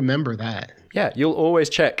 You'll remember that. Yeah, you'll always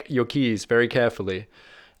check your keys very carefully.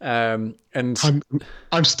 And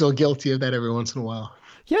I'm still guilty of that every once in a while.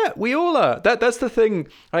 Yeah, we all are. That's the thing.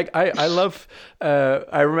 Like I love.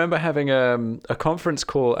 I remember having a conference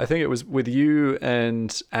call. I think it was with you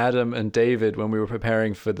and Adam and David when we were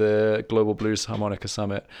preparing for the Global Blues Harmonica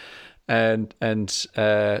Summit, and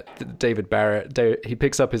David Barrett. He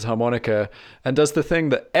picks up his harmonica and does the thing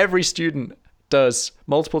that every student does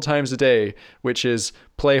multiple times a day, which is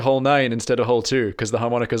play hole 9 instead of hole 2 because the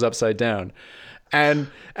harmonica's upside down.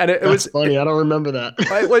 And it was funny. I don't remember that.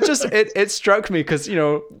 It struck me because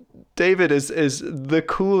David is the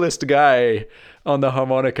coolest guy on the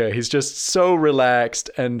harmonica. He's just so relaxed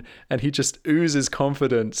and he just oozes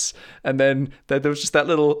confidence. And then there was just that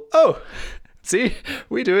little see,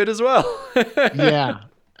 we do it as well. Yeah,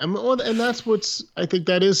 and that's I think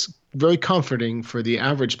that is very comforting for the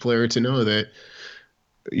average player to know that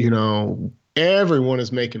everyone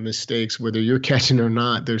is making mistakes, whether you're catching or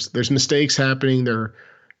not. There's mistakes happening. There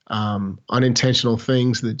are unintentional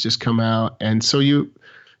things that just come out. And so you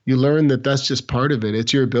learn that that's just part of it.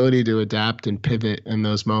 It's your ability to adapt and pivot in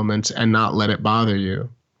those moments and not let it bother you.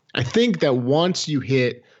 I think that once you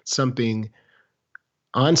hit something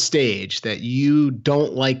on stage that you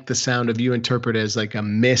don't like the sound of, you interpret as like a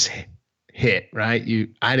hit, right?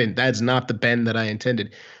 That's not the bend that I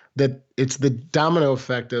intended. That it's the domino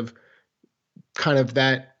effect of kind of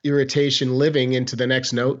that irritation living into the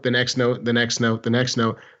next note, the next note, the next note, the next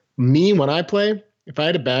note. Me, when I play, if I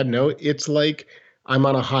had a bad note, it's like I'm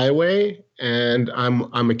on a highway and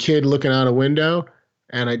I'm a kid looking out a window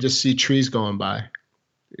and I just see trees going by.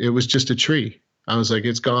 It was just a tree. I was like,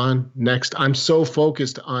 it's gone. Next. I'm so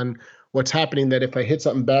focused on what's happening that if I hit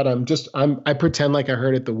something bad, I pretend like I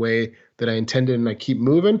heard it the way that I intended and I keep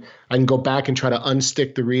moving. I can go back and try to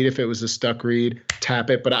unstick the reed if it was a stuck reed, tap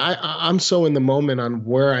it. But I'm so in the moment on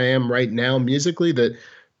where I am right now musically that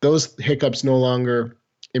those hiccups no longer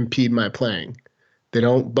impede my playing. They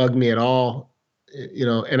don't bug me at all,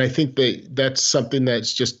 and I think that's something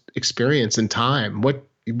that's just experience and time. What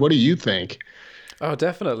do you think? Oh,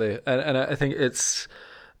 definitely. And I think it's,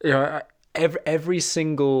 every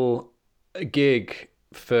single gig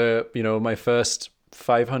for, my first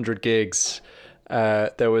 500 gigs,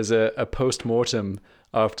 there was a post-mortem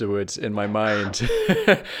afterwards in my mind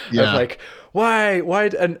of Yeah. like, why,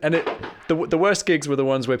 and the worst gigs were the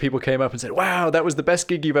ones where people came up and said, wow, that was the best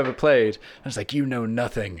gig you've ever played. I was like, you know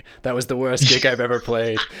nothing, that was the worst gig I've ever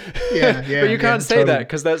played. Yeah, But you can't say totally. that,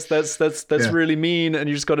 because that's Yeah. really mean, and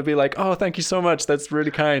you just got to be like, oh, thank you so much, that's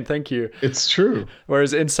really kind, thank you. It's true.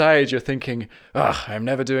 Whereas inside you're thinking, oh, I'm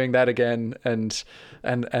never doing that again. And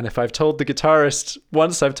if I've told the guitarist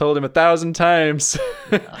once, I've told him 1,000 times.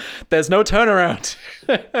 There's no turnaround.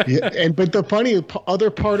 Yeah, but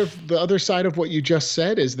the other side of what you just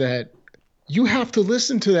said is that you have to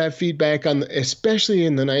listen to that feedback especially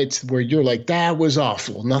in the nights where you're like, that was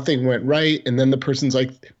awful, nothing went right, and then the person's like,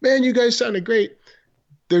 man, you guys sounded great.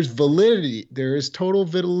 There's validity. There is total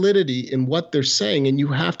validity in what they're saying, and you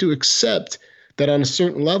have to accept that on a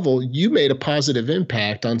certain level, you made a positive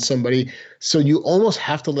impact on somebody. So you almost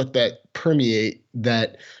have to let that permeate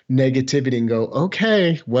that negativity and go,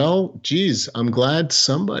 okay, well, geez, I'm glad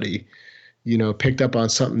somebody, picked up on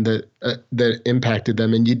something that impacted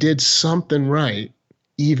them, and you did something right,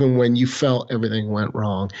 even when you felt everything went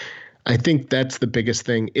wrong. I think that's the biggest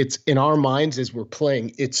thing. It's in our minds as we're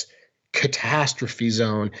playing, it's catastrophe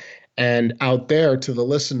zone. And out there to the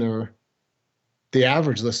listener, the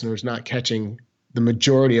average listener is not catching the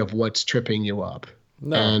majority of what's tripping you up.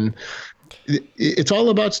 No. And it's all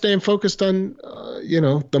about staying focused on,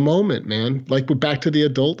 the moment, man. Like we're back to the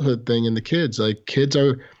adulthood thing and the kids. Like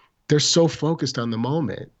they're so focused on the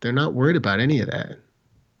moment. They're not worried about any of that.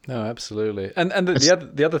 No, absolutely. And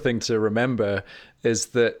the other thing to remember is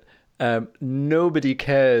that nobody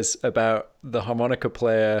cares about the harmonica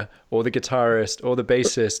player or the guitarist or the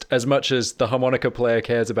bassist as much as the harmonica player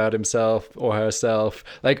cares about himself or herself.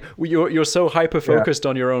 Like you're so hyper focused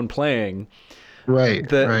on your own playing, Right.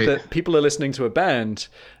 that people are listening to a band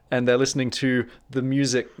and they're listening to the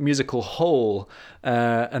musical whole,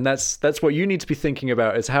 and that's what you need to be thinking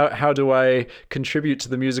about, is how do I contribute to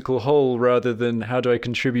the musical whole rather than how do I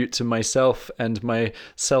contribute to myself and my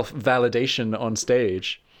self-validation on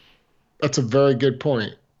stage. That's a very good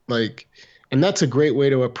point. Like, and that's a great way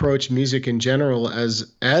to approach music in general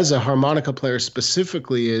as a harmonica player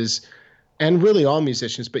specifically is, and really all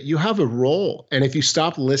musicians, but you have a role. And if you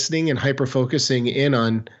stop listening and hyper focusing in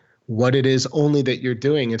on what it is only that you're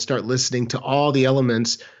doing and start listening to all the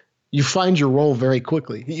elements, you find your role very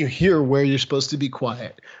quickly. You hear where you're supposed to be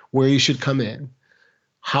quiet, where you should come in,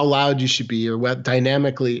 how loud you should be, or what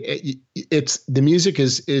dynamically it's the music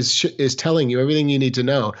is telling you everything you need to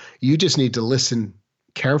know. You just need to listen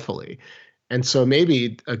carefully. And so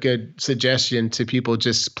maybe a good suggestion to people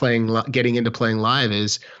just getting into playing live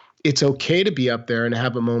is it's okay to be up there and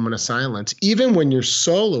have a moment of silence. Even when you're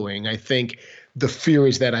soloing, I think the fear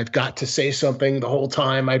is that I've got to say something the whole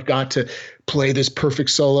time. I've got to play this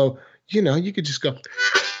perfect solo. You could just go,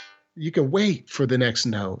 you can wait for the next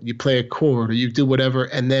note. You play a chord or you do whatever.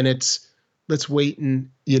 And then let's wait and,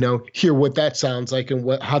 hear what that sounds like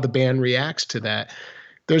and how the band reacts to that.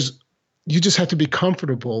 You just have to be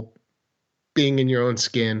comfortable being in your own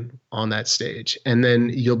skin on that stage. And then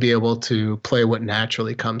you'll be able to play what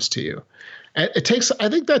naturally comes to you. I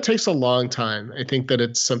think that takes a long time. I think that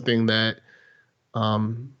it's something that,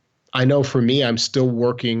 I know for me, I'm still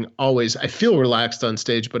working always. I feel relaxed on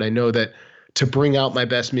stage, but I know that to bring out my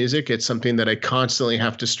best music, it's something that I constantly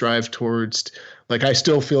have to strive towards. Like, I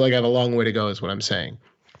still feel like I have a long way to go is what I'm saying.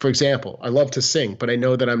 For example, I love to sing, but I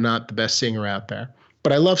know that I'm not the best singer out there,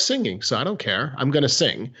 but I love singing. So I don't care. I'm going to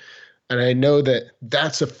sing. And I know that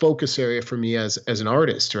that's a focus area for me as an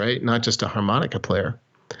artist, right? Not just a harmonica player,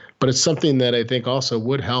 but it's something that I think also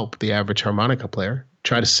would help the average harmonica player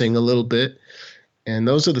try to sing a little bit. And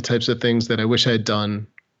those are the types of things that I wish I had done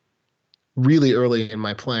really early in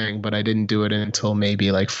my playing, but I didn't do it until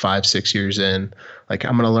maybe like 5-6 years in. Like,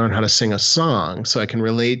 I'm going to learn how to sing a song so I can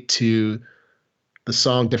relate to the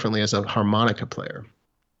song differently as a harmonica player.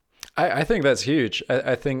 I think that's huge.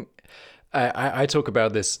 I think I talk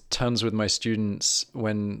about this tons with my students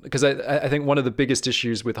because I think one of the biggest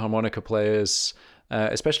issues with harmonica players,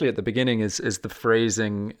 especially at the beginning, is the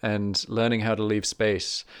phrasing and learning how to leave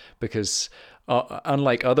space. Because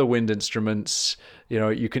unlike other wind instruments,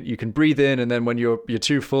 you can breathe in, and then when you're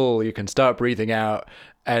too full, you can start breathing out,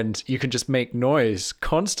 and you can just make noise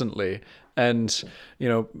constantly. And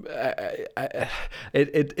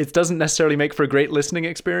it doesn't necessarily make for a great listening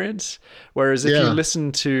experience. Whereas if you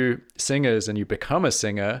listen to singers and you become a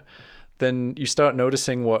singer, then you start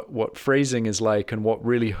noticing what phrasing is like and what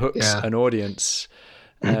really hooks an audience.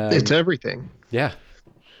 It's everything. Yeah.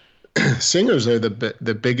 Singers are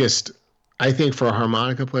the biggest. I think for a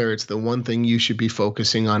harmonica player, it's the one thing you should be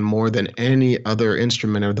focusing on more than any other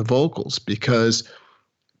instrument are the vocals, because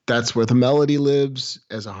that's where the melody lives.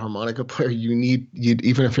 As a harmonica player, you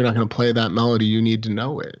even if you're not going to play that melody, you need to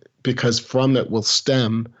know it, because from it will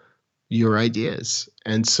stem your ideas.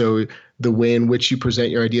 And so the way in which you present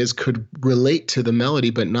your ideas could relate to the melody,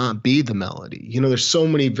 but not be the melody. There's so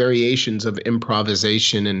many variations of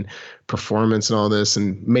improvisation and performance and all this,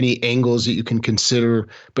 and many angles that you can consider.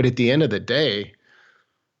 But at the end of the day,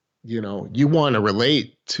 you want to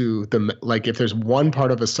relate to like if there's one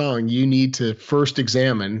part of a song, you need to first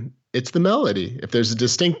examine it's the melody. If there's a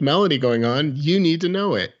distinct melody going on, you need to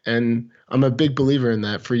know it. And I'm a big believer in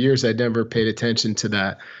that. For years, I'd never paid attention to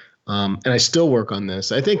that. And I still work on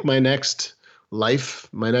this. I think my next life,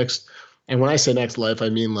 and when I say next life, I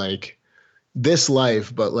mean like this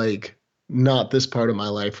life, but like not this part of my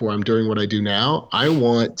life where I'm doing what I do now. I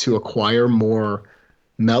want to acquire more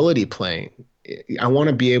melody playing. I want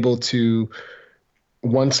to be able to,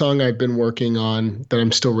 one song I've been working on that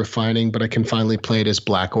I'm still refining, but I can finally play it, is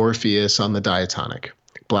Black Orpheus on the diatonic.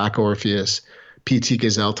 Black Orpheus, P.T.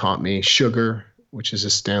 Gazelle taught me. Sugar, which is a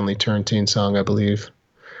Stanley Turrentine song, I believe.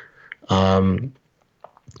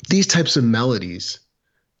 These types of melodies,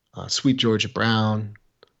 Sweet Georgia Brown,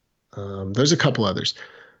 there's a couple others.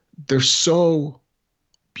 They're so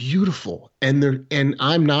beautiful, and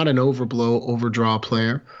I'm not an overdraw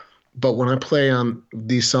player, but when I play on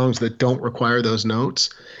these songs that don't require those notes,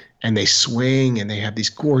 and they swing and they have these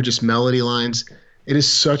gorgeous melody lines, it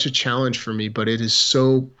is such a challenge for me, but it is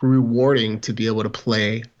so rewarding to be able to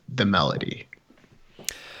play the melody.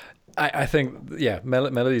 I think, yeah,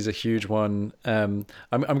 melody is a huge one. I'm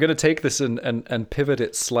going to take this and pivot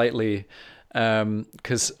it slightly,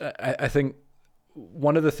 because I think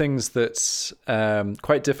one of the things that's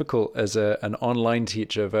quite difficult as an online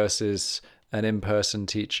teacher versus an in-person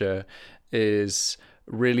teacher is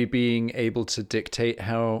really being able to dictate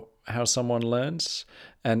how someone learns.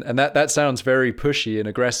 And that sounds very pushy and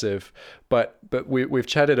aggressive, but we've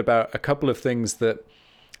chatted about a couple of things that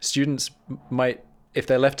students might, if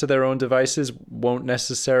they're left to their own devices, won't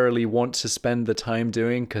necessarily want to spend the time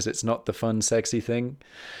doing because it's not the fun, sexy thing.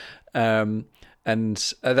 And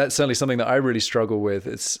that's certainly something that I really struggle with.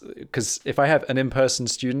 It's because if I have an in-person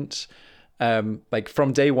student, like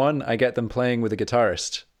from day one, I get them playing with a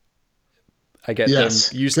guitarist. I get them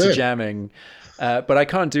used to jamming, but I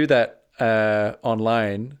can't do that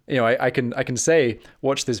online. I can say,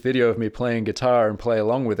 watch this video of me playing guitar and play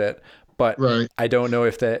along with it, but I don't know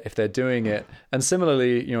if they're doing it. And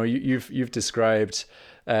similarly, you've described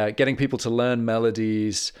getting people to learn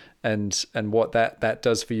melodies and what that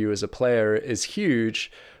does for you as a player is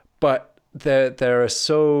huge. But there are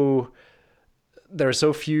so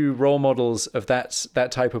few role models of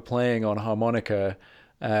that type of playing on harmonica.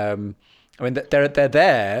 I mean, they're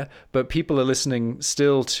there, but people are listening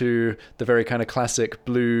still to the very kind of classic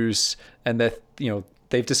blues, and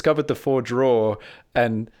they've discovered the 4-draw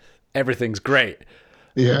and everything's great.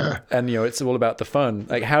 Yeah. And it's all about the fun.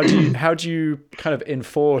 Like how do you kind of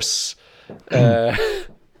enforce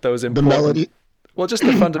those important, the melody? Well, just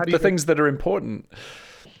the fun, the things that are important.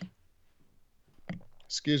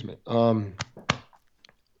 Excuse me.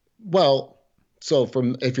 Well, so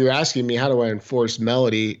if you're asking me how do I enforce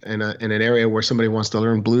melody in an area where somebody wants to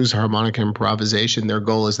learn blues harmonica improvisation, their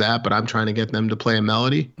goal is that, but I'm trying to get them to play a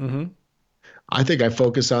melody. Mm-hmm. I think I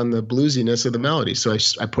focus on the bluesiness of the melody. So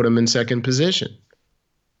I put them in second position.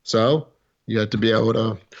 So you have to be able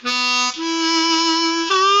to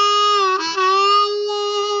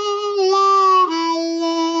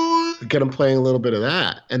get them playing a little bit of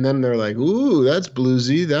that. And then they're like, ooh, that's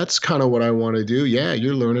bluesy. That's kind of what I want to do. Yeah,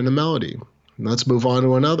 you're learning a melody. Let's move on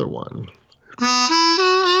to another one.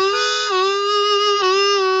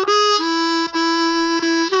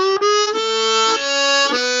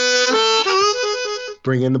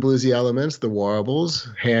 Bring in the bluesy elements, the warbles,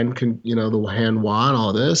 the hand wah and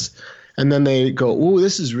all this. And then they go, ooh,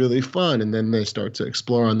 this is really fun. And then they start to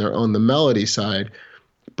explore on their own the melody side,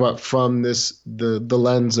 but from the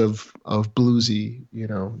lens of bluesy,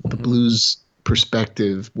 the blues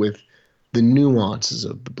perspective with the nuances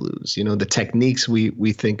of the blues, the techniques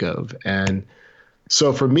we think of. And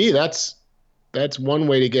so for me, that's one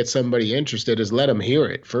way to get somebody interested, is let them hear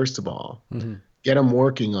it, first of all. Mm-hmm. Get them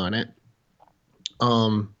working on it.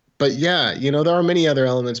 But yeah, there are many other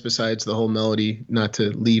elements besides the whole melody, not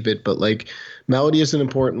to leave it, but like melody is an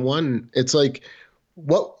important one. It's like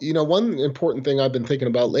one important thing I've been thinking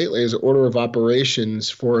about lately is order of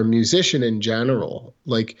operations for a musician in general.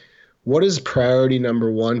 Like what is priority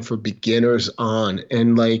number one for beginners on?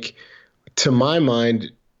 And like, to my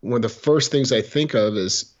mind, one of the first things I think of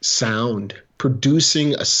is sound,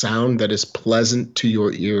 producing a sound that is pleasant to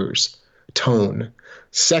your ears, tone.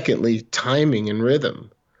 Secondly, timing and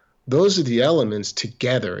rhythm. Those are the elements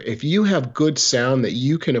together. If you have good sound that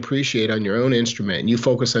you can appreciate on your own instrument and you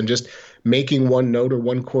focus on just making one note or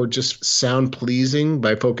one chord just sound pleasing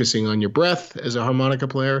by focusing on your breath as a harmonica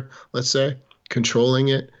player, let's say, controlling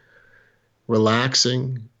it,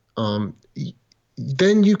 relaxing,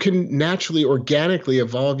 then you can naturally, organically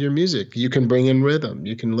evolve your music. You can bring in rhythm.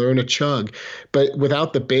 You can learn a chug. But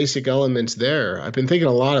without the basic elements there, I've been thinking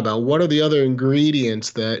a lot about what are the other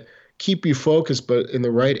ingredients that keep you focused, but in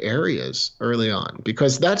the right areas early on.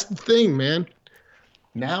 Because that's the thing, man.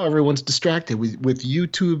 Now everyone's distracted with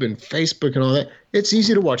YouTube and Facebook and all that. It's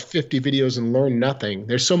easy to watch 50 videos and learn nothing.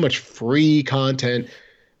 There's so much free content.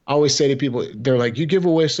 I always say to people, they're like, you give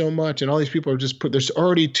away so much, and all these people are there's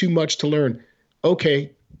already too much to learn.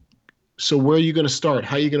 Okay, so where are you going to start?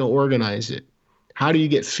 How are you going to organize it? How do you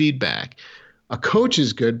get feedback? A coach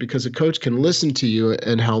is good because a coach can listen to you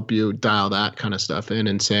and help you dial that kind of stuff in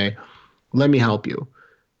and say, let me help you.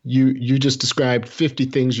 You just described 50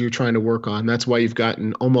 things you're trying to work on. That's why you've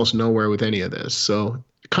gotten almost nowhere with any of this. So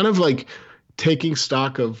kind of like taking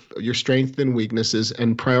stock of your strengths and weaknesses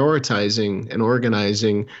and prioritizing and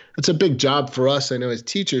organizing. It's a big job for us, I know, as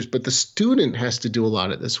teachers, but the student has to do a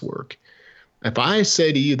lot of this work. If I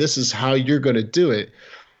say to you, this is how you're going to do it,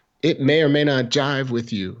 it may or may not jive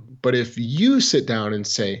with you. But if you sit down and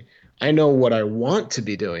say, I know what I want to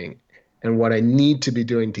be doing and what I need to be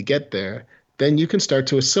doing to get there, then you can start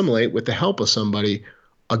to assimilate with the help of somebody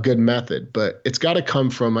a good method. But it's got to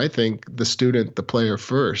come from, I think, the student, the player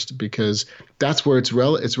first, because that's where it's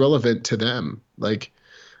relevant to them. Like,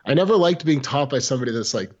 I never liked being taught by somebody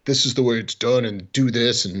that's like, this is the way it's done and do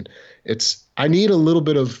this. And I need a little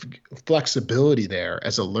bit of flexibility there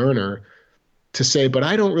as a learner to say, but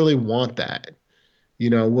I don't really want that.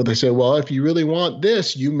 Well, they say, well, if you really want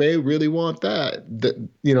this, you may really want that.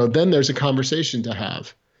 Then there's a conversation to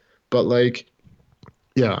have. But like,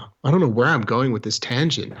 yeah, I don't know where I'm going with this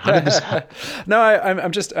tangent. How did this happen? No,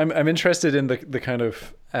 I'm interested in the kind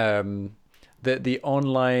of the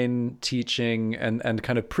online teaching and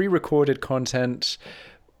kind of pre-recorded content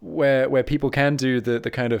where people can do the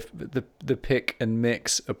kind of the pick and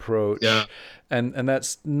mix approach. Yeah. And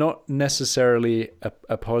that's not necessarily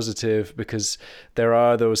a positive, because there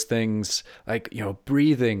are those things like,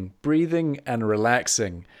 breathing and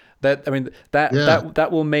relaxing. That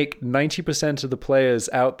will make 90% of the players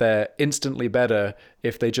out there instantly better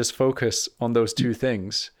if they just focus on those two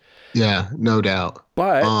things. Yeah, no doubt.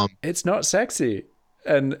 But it's not sexy,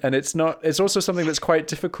 and it's also something that's quite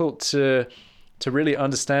difficult to really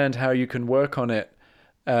understand how you can work on it,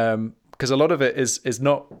 because a lot of it is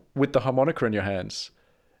not with the harmonica in your hands.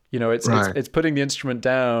 It's putting the instrument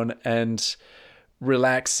down and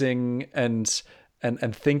relaxing and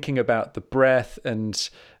thinking about the breath and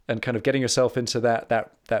kind of getting yourself into that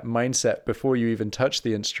mindset before you even touch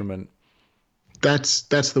the instrument. That's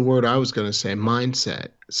the word I was going to say, mindset.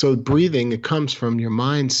 So breathing, it comes from your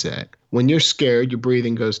mindset. When you're scared, your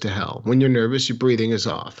breathing goes to hell. When you're nervous, your breathing is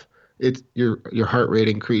off. Your heart rate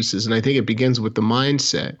increases. And I think it begins with the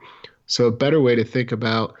mindset. So a better way to think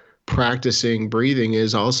about practicing breathing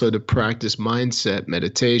is also to practice mindset,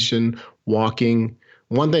 meditation, walking.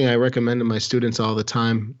 One thing I recommend to my students all the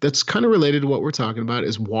time that's kind of related to what we're talking about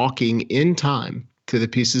is walking in time to the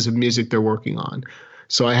pieces of music they're working on.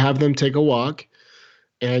 So I have them take a walk,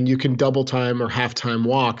 and you can double time or half time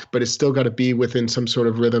walk, but it's still got to be within some sort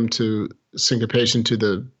of rhythm to syncopation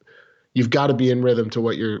you've got to be in rhythm to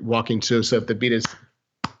what you're walking to. So if the beat is,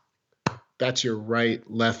 that's your right,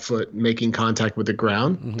 left foot making contact with the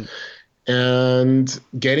ground. Mm-hmm. And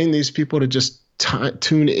getting these people to just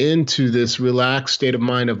tune into this relaxed state of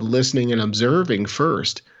mind of listening and observing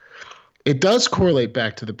first. It does correlate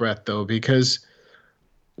back to the breath, though, because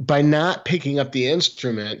by not picking up the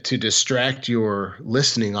instrument to distract your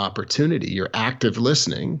listening opportunity, your active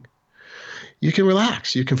listening, you can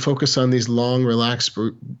relax. You can focus on these long, relaxed,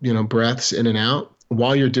 breaths in and out.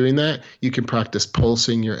 While you're doing that, you can practice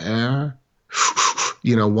pulsing your air.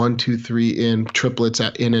 1, 2, 3 in, triplets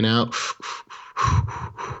in and out.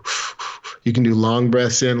 You can do long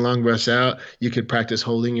breaths in, long breaths out. You could practice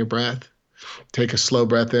holding your breath. Take a slow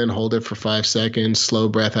breath in, hold it for 5 seconds, slow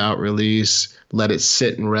breath out, release, let it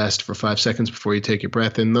sit and rest for 5 seconds before you take your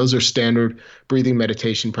breath in. Those are standard breathing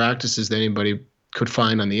meditation practices that anybody could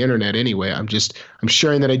find on the internet anyway. I'm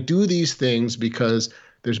sharing that I do these things because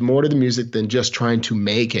there's more to the music than just trying to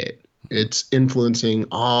make it. It's influencing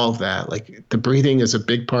all of that. Like the breathing is a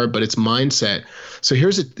big part, but it's mindset. So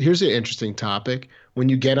here's an interesting topic. When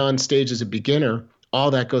you get on stage as a beginner,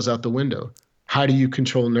 all that goes out the window. How do you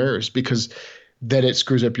control nerves? Because then it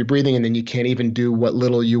screws up your breathing, and then you can't even do what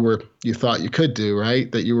little you thought you could do,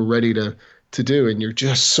 right? That you were ready to do, and you're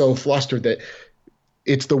just so flustered that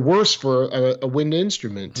it's the worst for a wind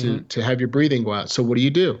instrument to have your breathing go out. So what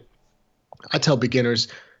do? I tell beginners,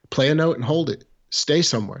 play a note and hold it. Stay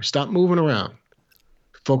somewhere. Stop moving around.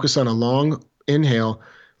 Focus on a long inhale.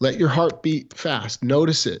 Let your heart beat fast.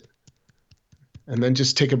 Notice it. And then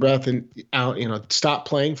just take a breath and out, stop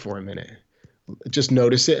playing for a minute. Just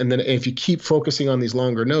notice it. And then if you keep focusing on these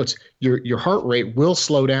longer notes, your heart rate will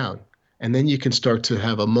slow down. And then you can start to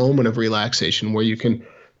have a moment of relaxation where you can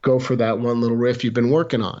go for that one little riff you've been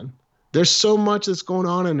working on. There's so much that's going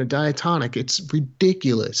on in a diatonic. It's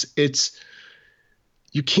ridiculous.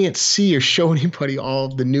 You can't see or show anybody all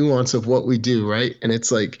of the nuance of what we do, right? And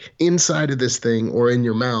it's like inside of this thing or in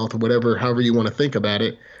your mouth, whatever, however you want to think about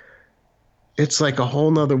it. It's like a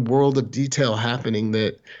whole nother world of detail happening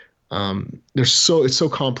that it's so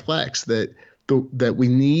complex that we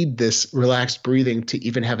need this relaxed breathing to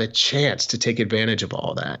even have a chance to take advantage of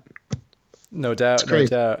all that. No doubt, no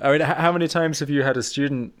doubt. I mean, how many times have you had a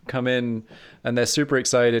student come in and they're super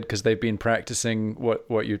excited because they've been practicing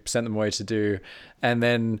what you sent them away to do, and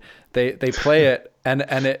then they play it and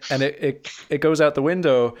it goes out the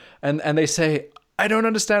window, and they say, I don't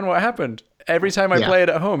understand what happened. Every time I play it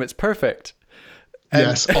at home, it's perfect.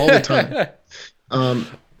 Yes, all the time.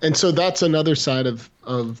 And so that's another side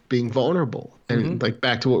of being vulnerable. And like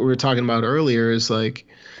back to what we were talking about earlier is like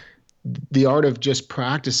the art of just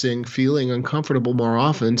practicing feeling uncomfortable more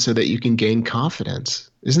often so that you can gain confidence.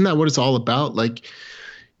 Isn't that what it's all about? Like,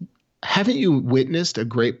 haven't you witnessed a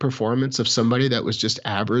great performance of somebody that was just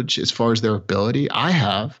average as far as their ability? I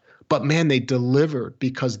have, but man, they delivered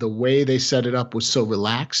because the way they set it up was so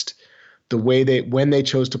relaxed. The way when they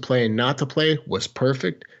chose to play and not to play was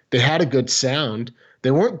perfect. They had a good sound. They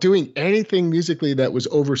weren't doing anything musically that was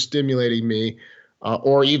overstimulating me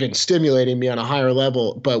or even stimulating me on a higher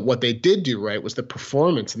level. But what they did do right was the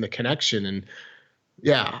performance and the connection. And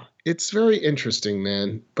yeah, it's very interesting,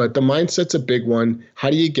 man. But the mindset's a big one. How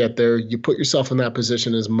do you get there? You put yourself in that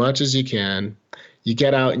position as much as you can. You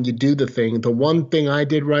get out and you do the thing. The one thing I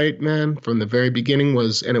did right, man, from the very beginning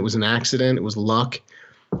was, and it was an accident, it was luck.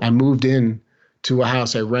 I moved in to a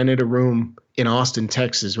house. I rented a room in Austin,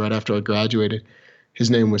 Texas, right after I graduated. His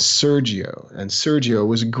name was Sergio, and Sergio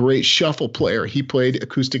was a great shuffle player. He played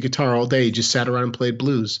acoustic guitar all day. He just sat around and played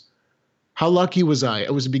blues. How lucky was I?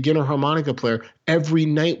 I was a beginner harmonica player. Every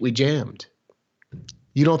night we jammed.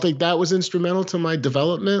 You don't think that was instrumental to my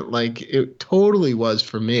development? Like, it totally was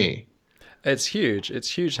for me. It's huge. It's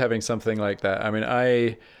huge having something like that. I mean,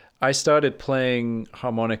 I started playing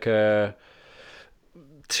harmonica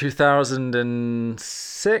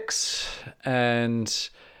 2006, and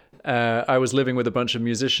I was living with a bunch of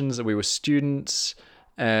musicians, and we were students,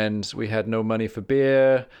 and we had no money for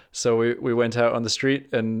beer, so we went out on the street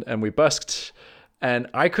and we busked, and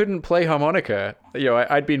I couldn't play harmonica.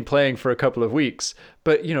 I'd been playing for a couple of weeks,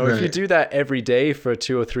 but right. If you do that every day for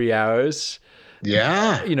 2 or 3 hours,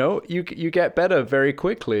 you get better very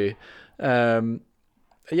quickly.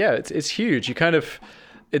 It's huge. You kind of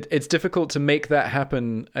it's difficult to make that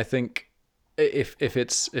happen, I think, if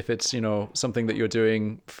it's something that you're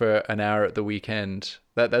doing for an hour at the weekend.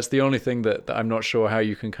 That's the only thing that I'm not sure how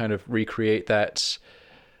you can kind of recreate that,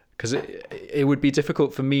 because it would be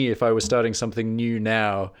difficult for me if I was starting something new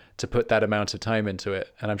now to put that amount of time into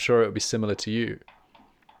it, and I'm sure it would be similar to you.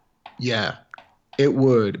 Yeah, it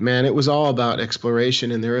would, man. It was all about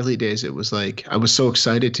exploration in the early days. It was like I was so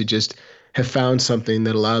excited to just have found something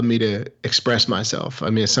that allowed me to express myself. I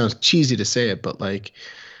mean, it sounds cheesy to say it, but like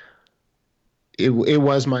it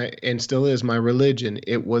was and still is my religion.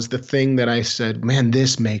 It was the thing that I said, man,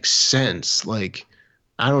 this makes sense. Like,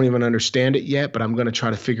 I don't even understand it yet, but I'm going to try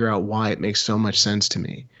to figure out why it makes so much sense to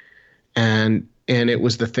me. And it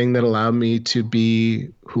was the thing that allowed me to be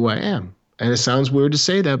who I am. And it sounds weird to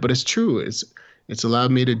say that, but it's true. It's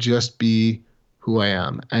allowed me to just be who I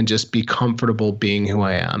am and just be comfortable being who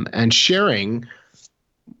I am and sharing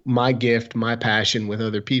my gift, my passion with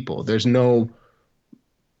other people.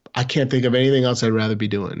 I can't think of anything else I'd rather be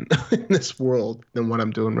doing in this world than what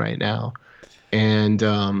I'm doing right now. And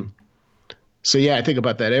so, yeah, I think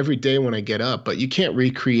about that every day when I get up, but you can't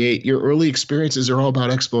recreate. Your early experiences are all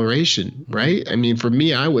about exploration, right? I mean, for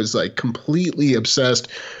me, I was like completely obsessed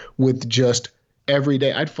with just every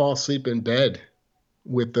day. I'd fall asleep in bed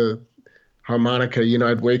with the harmonica.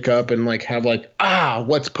 I'd wake up and like have like,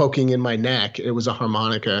 what's poking in my neck? It was a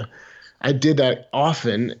harmonica. I did that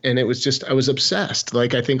often, and it was just I was obsessed.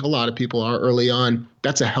 Like I think a lot of people are early on.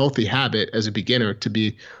 That's a healthy habit as a beginner to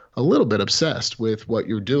be a little bit obsessed with what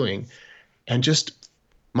you're doing, and just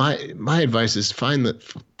my advice is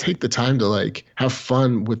take the time to like have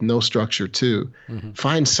fun with no structure too.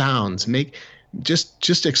 Find sounds,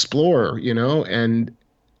 just explore, and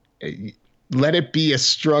let it be a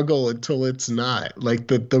struggle until it's not. Like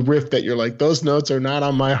the riff that you're like, those notes are not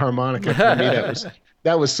on my harmonica. For me,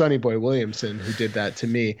 that was Sonny Boy Williamson who did that to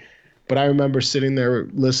me. But I remember sitting there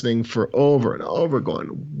listening for over and over, going,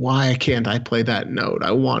 why can't I play that note?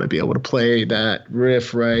 I want to be able to play that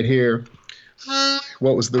riff right here.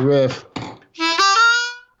 What was the riff?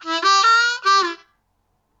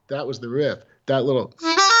 That was the riff. That little,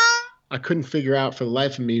 I couldn't figure out for the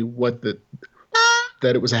life of me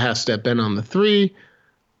that it was a half step bend on the 3.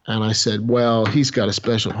 And I said, well, he's got a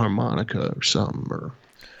special harmonica or something, or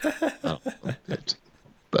I don't know.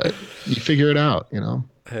 But you figure it out,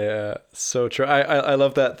 Yeah, so true. I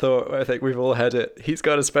love that thought. I think we've all had it. He's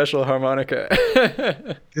got a special harmonica.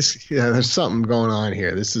 There's something going on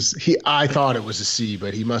here. I thought it was a C,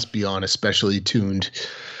 but he must be on a specially tuned.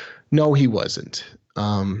 No, he wasn't.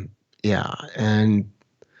 There's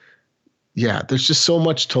just so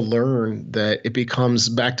much to learn that it becomes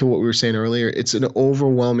back to what we were saying earlier. It's an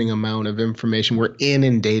overwhelming amount of information. We're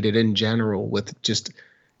inundated in general with just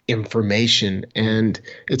information, and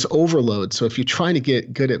it's overload. So if you're trying to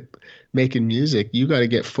get good at making music, you got to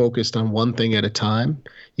get focused on one thing at a time.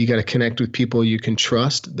 You got to connect with people you can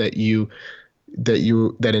trust, that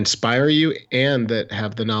inspire you, and that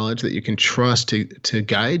have the knowledge that you can trust to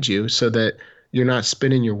guide you, so that you're not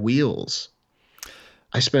spinning your wheels.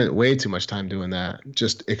 I spent way too much time doing that,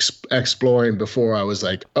 just exploring before I was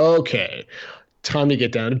like, okay, time to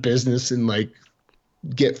get down to business and like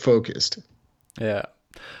get focused. Yeah.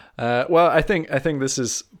 Well, I think this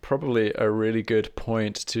is probably a really good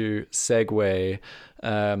point to segue,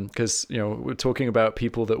 because we're talking about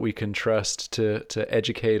people that we can trust to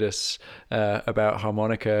educate us about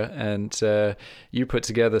harmonica, and you put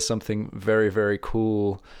together something very, very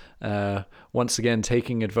cool. Once again,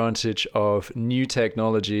 taking advantage of new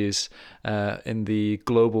technologies in the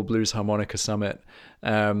Global Blues Harmonica Summit.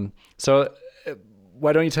 So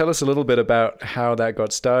why don't you tell us a little bit about how that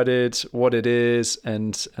got started, what it is,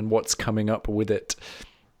 and what's coming up with it?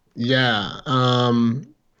 Yeah.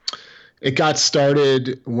 It got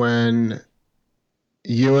started when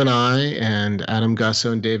you and I and Adam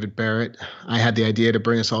Gusso and David Barrett, I had the idea to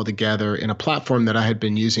bring us all together in a platform that I had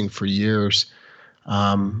been using for years.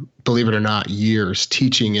 Believe it or not, years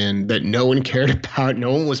teaching in that no one cared about,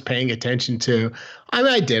 no one was paying attention to. I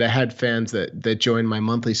mean, I did. I had fans that joined my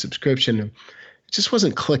monthly subscription. It just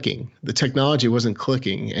wasn't clicking. The technology wasn't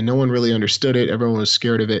clicking, and no one really understood it. Everyone was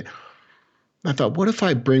scared of it. I thought, what if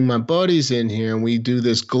I bring my buddies in here and we do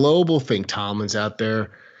this global thing? Tomlin's out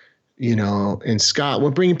there, in Scott.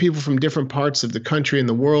 We're bringing people from different parts of the country and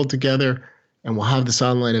the world together, and we'll have this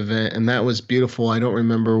online event. And that was beautiful. I don't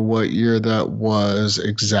remember what year that was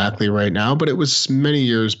exactly right now, but it was many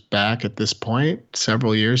years back at this point,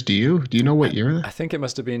 several years. Do you know what year? I think it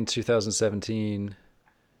must have been 2017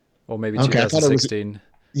 or maybe 2016.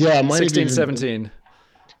 Yeah, it might 16, have been 17.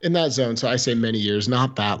 In that zone. So I say many years,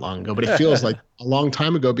 not that long ago, but it feels like a long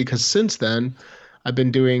time ago, because since then I've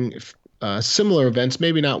been doing similar events,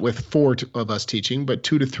 maybe not with 4 of us teaching, but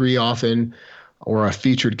 2 to 3 often, or a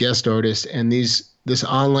featured guest artist. And this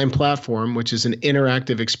online platform, which is an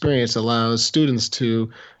interactive experience, allows students to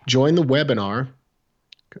join the webinar.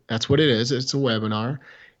 That's what it is. It's a webinar.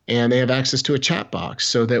 And they have access to a chat box,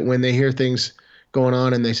 so that when they hear things going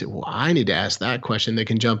on and they say, well, I need to ask that question, they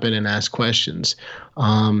can jump in and ask questions.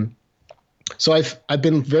 So I've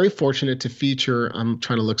been very fortunate to feature, I'm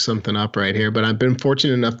trying to look something up right here, but I've been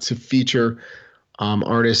fortunate enough to feature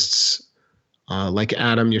artists like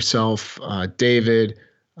Adam, yourself, David,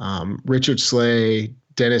 Richard Slay,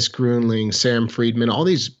 Dennis Grunling, Sam Friedman, all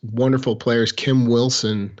these wonderful players, Kim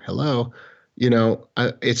Wilson, hello.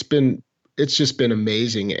 It's just been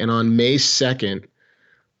amazing. And on May 2nd,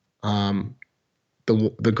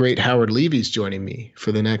 the great Howard Levy's joining me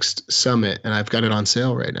for the next summit, and I've got it on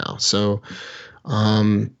sale right now. So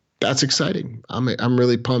that's exciting. I'm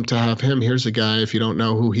really pumped to have him. Here's a guy, if you don't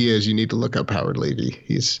know who he is, you need to look up Howard Levy.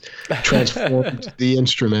 He's transformed the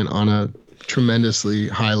instrument on a tremendously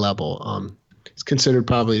high level. He's considered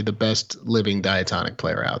probably the best living diatonic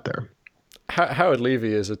player out there. Howard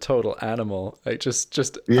Levy is a total animal, like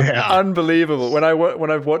just unbelievable. When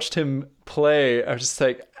I've watched him play, I was just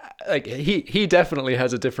like he definitely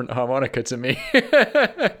has a different harmonica to me.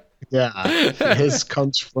 Yeah, his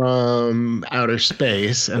comes from outer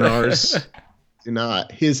space, and ours absolutely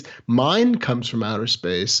not. His mind comes from outer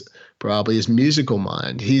space, probably his musical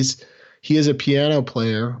mind. He is a piano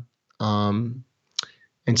player, um,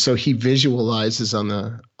 and so he visualizes on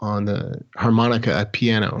the harmonica a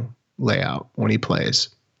piano layout when he plays.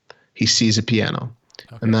 He sees a piano,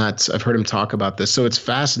 and Okay. that's I've heard him talk about this. So it's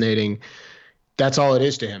fascinating. That's all it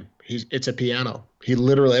is to him. It's a piano. He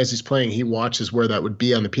literally, as he's playing, he watches where that would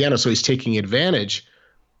be on the piano. So he's taking advantage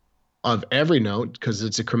of every note because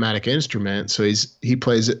it's a chromatic instrument. So he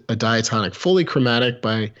plays a diatonic fully chromatic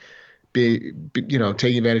by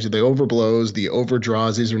taking advantage of the overblows, the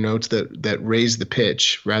overdraws. These are notes that raise the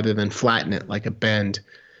pitch rather than flatten it like a bend.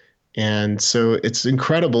 And so it's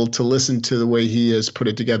incredible to listen to the way he has put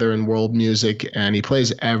it together in world music, and he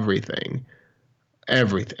plays everything,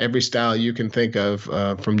 every style you can think of,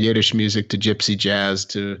 from Yiddish music to gypsy jazz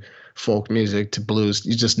to folk music to blues.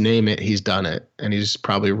 You just name it, he's done it, and he's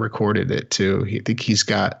probably recorded it too. I think he's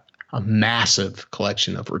got a massive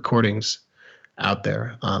collection of recordings out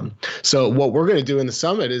there. So what we're going to do in the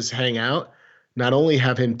summit is hang out, not only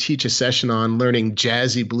have him teach a session on learning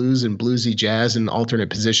jazzy blues and bluesy jazz and alternate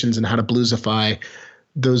positions and how to bluesify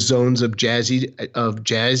those zones of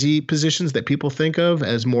jazzy positions that people think of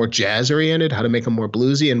as more jazz oriented, how to make them more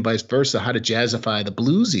bluesy, and vice versa, how to jazzify the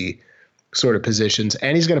bluesy sort of positions.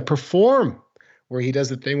 And he's going to perform where he does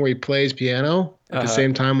the thing where he plays piano at the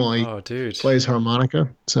same time while he dude. plays harmonica.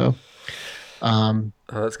 So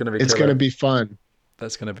That's going to be it's killer. going to be fun.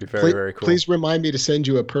 That's going to be very, very cool. Please remind me to send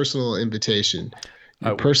you a personal invitation.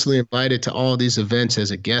 You're personally invited to all these events as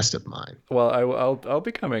a guest of mine. Well, I'll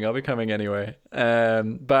be coming. I'll be coming anyway.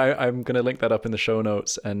 But I'm going to link that up in the show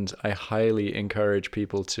notes, and I highly encourage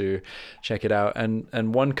people to check it out.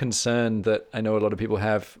 And one concern that I know a lot of people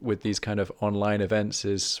have with these kind of online events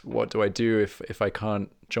is, what do I do if I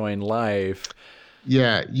can't join live?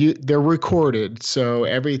 Yeah, they're recorded, so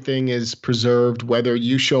everything is preserved. Whether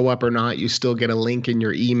you show up or not, you still get a link in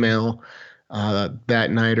your email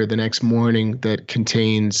that night or the next morning that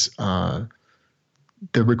contains the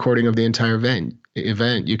recording of the entire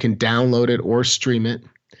event. You can download it or stream it,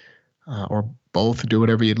 or both. Do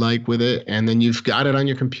whatever you'd like with it, and then you've got it on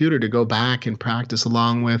your computer to go back and practice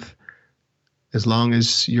along with, as long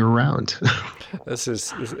as you're around.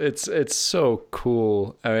 It's so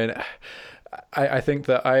cool. I mean, I think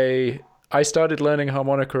that I started learning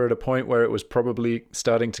harmonica at a point where it was probably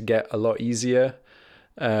starting to get a lot easier.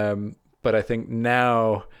 But I think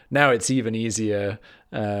now it's even easier,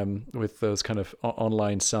 with those kind of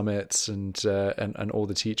online summits and all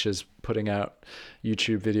the teachers putting out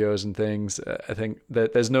YouTube videos and things. I think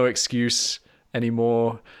that there's no excuse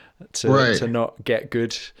anymore to not get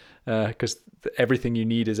good, because everything you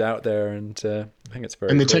need is out there, and I think it's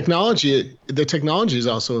very. And cool. the technology is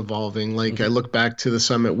also evolving. Like, I look back to the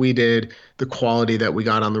summit we did, the quality that we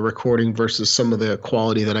got on the recording versus some of the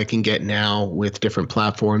quality that I can get now with different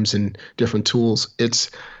platforms and different tools.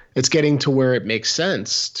 It's getting to where it makes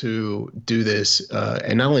sense to do this,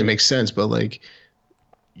 and not only makes sense, but like,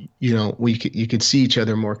 you can see each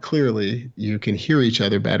other more clearly. You can hear each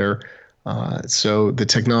other better. So the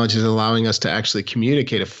technology is allowing us to actually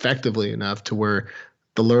communicate effectively enough to where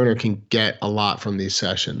the learner can get a lot from these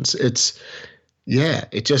sessions.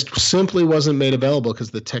 It just simply wasn't made available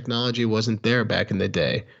because the technology wasn't there back in the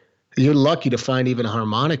day. You're lucky to find even a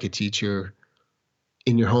harmonica teacher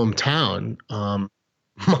in your hometown.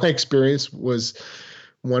 My experience was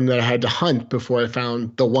one that I had to hunt before I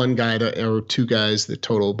found the one guy or two guys, the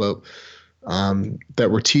total, but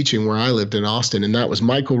that were teaching where I lived in Austin, and that was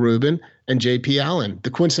Michael Rubin and JP Allen.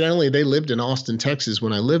 Coincidentally, they lived in Austin, Texas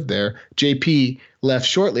when I lived there. JP left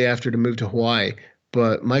shortly after to move to Hawaii,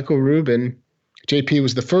 but JP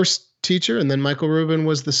was the first teacher, and then Michael Rubin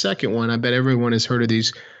was the second one. I bet everyone has heard of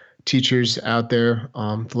these teachers out there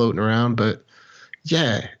floating around, but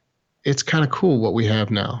yeah, it's kind of cool what we have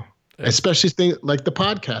now. Especially things like the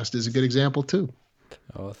podcast is a good example too.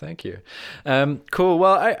 Oh, thank you. Cool.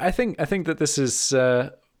 Well, I think that this is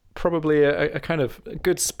probably a kind of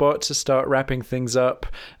good spot to start wrapping things up.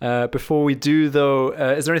 Before we do, though,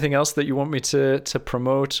 is there anything else that you want me to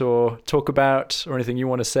promote or talk about, or anything you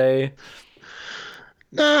want to say?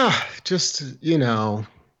 Nah, just,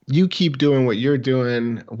 you keep doing what you're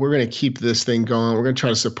doing. We're going to keep this thing going. We're going to try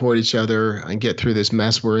to support each other and get through this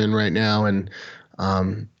mess we're in right now. And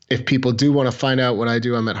if people do want to find out what I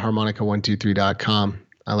do, I'm at harmonica123.com.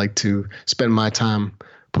 I like to spend my time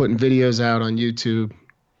putting videos out on YouTube,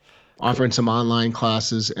 offering some online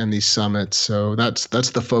classes and these summits. So that's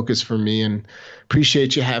the focus for me, and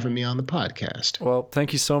appreciate you having me on the podcast. Well,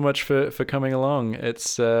 thank you so much for coming along.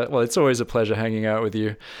 It's always a pleasure hanging out with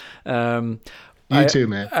you. You too,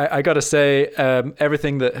 man. I got to say,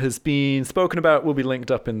 everything that has been spoken about will be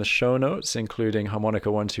linked up in the show notes, including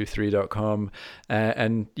harmonica123.com.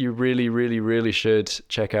 And you really, really, really should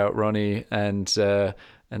check out Ronnie. And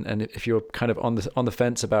if you're kind of on the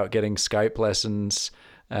fence about getting Skype lessons,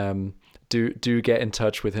 do get in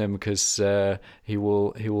touch with him, because he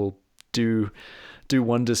will do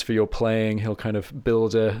wonders for your playing. He'll kind of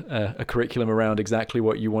build a curriculum around exactly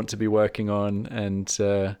what you want to be working on. And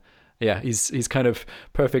he's kind of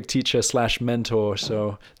perfect teacher / mentor,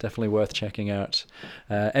 so definitely worth checking out.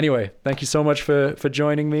 Anyway, thank you so much for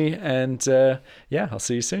joining me, and I'll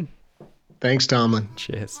see you soon. Thanks, Tomlin.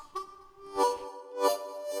 Cheers.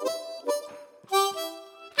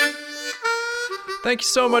 Thank you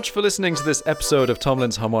so much for listening to this episode of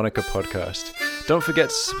Tomlin's Harmonica Podcast. Don't forget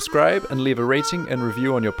to subscribe and leave a rating and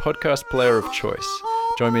review on your podcast player of choice.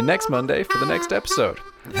 Join me next Monday for the next episode.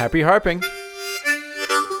 Happy harping!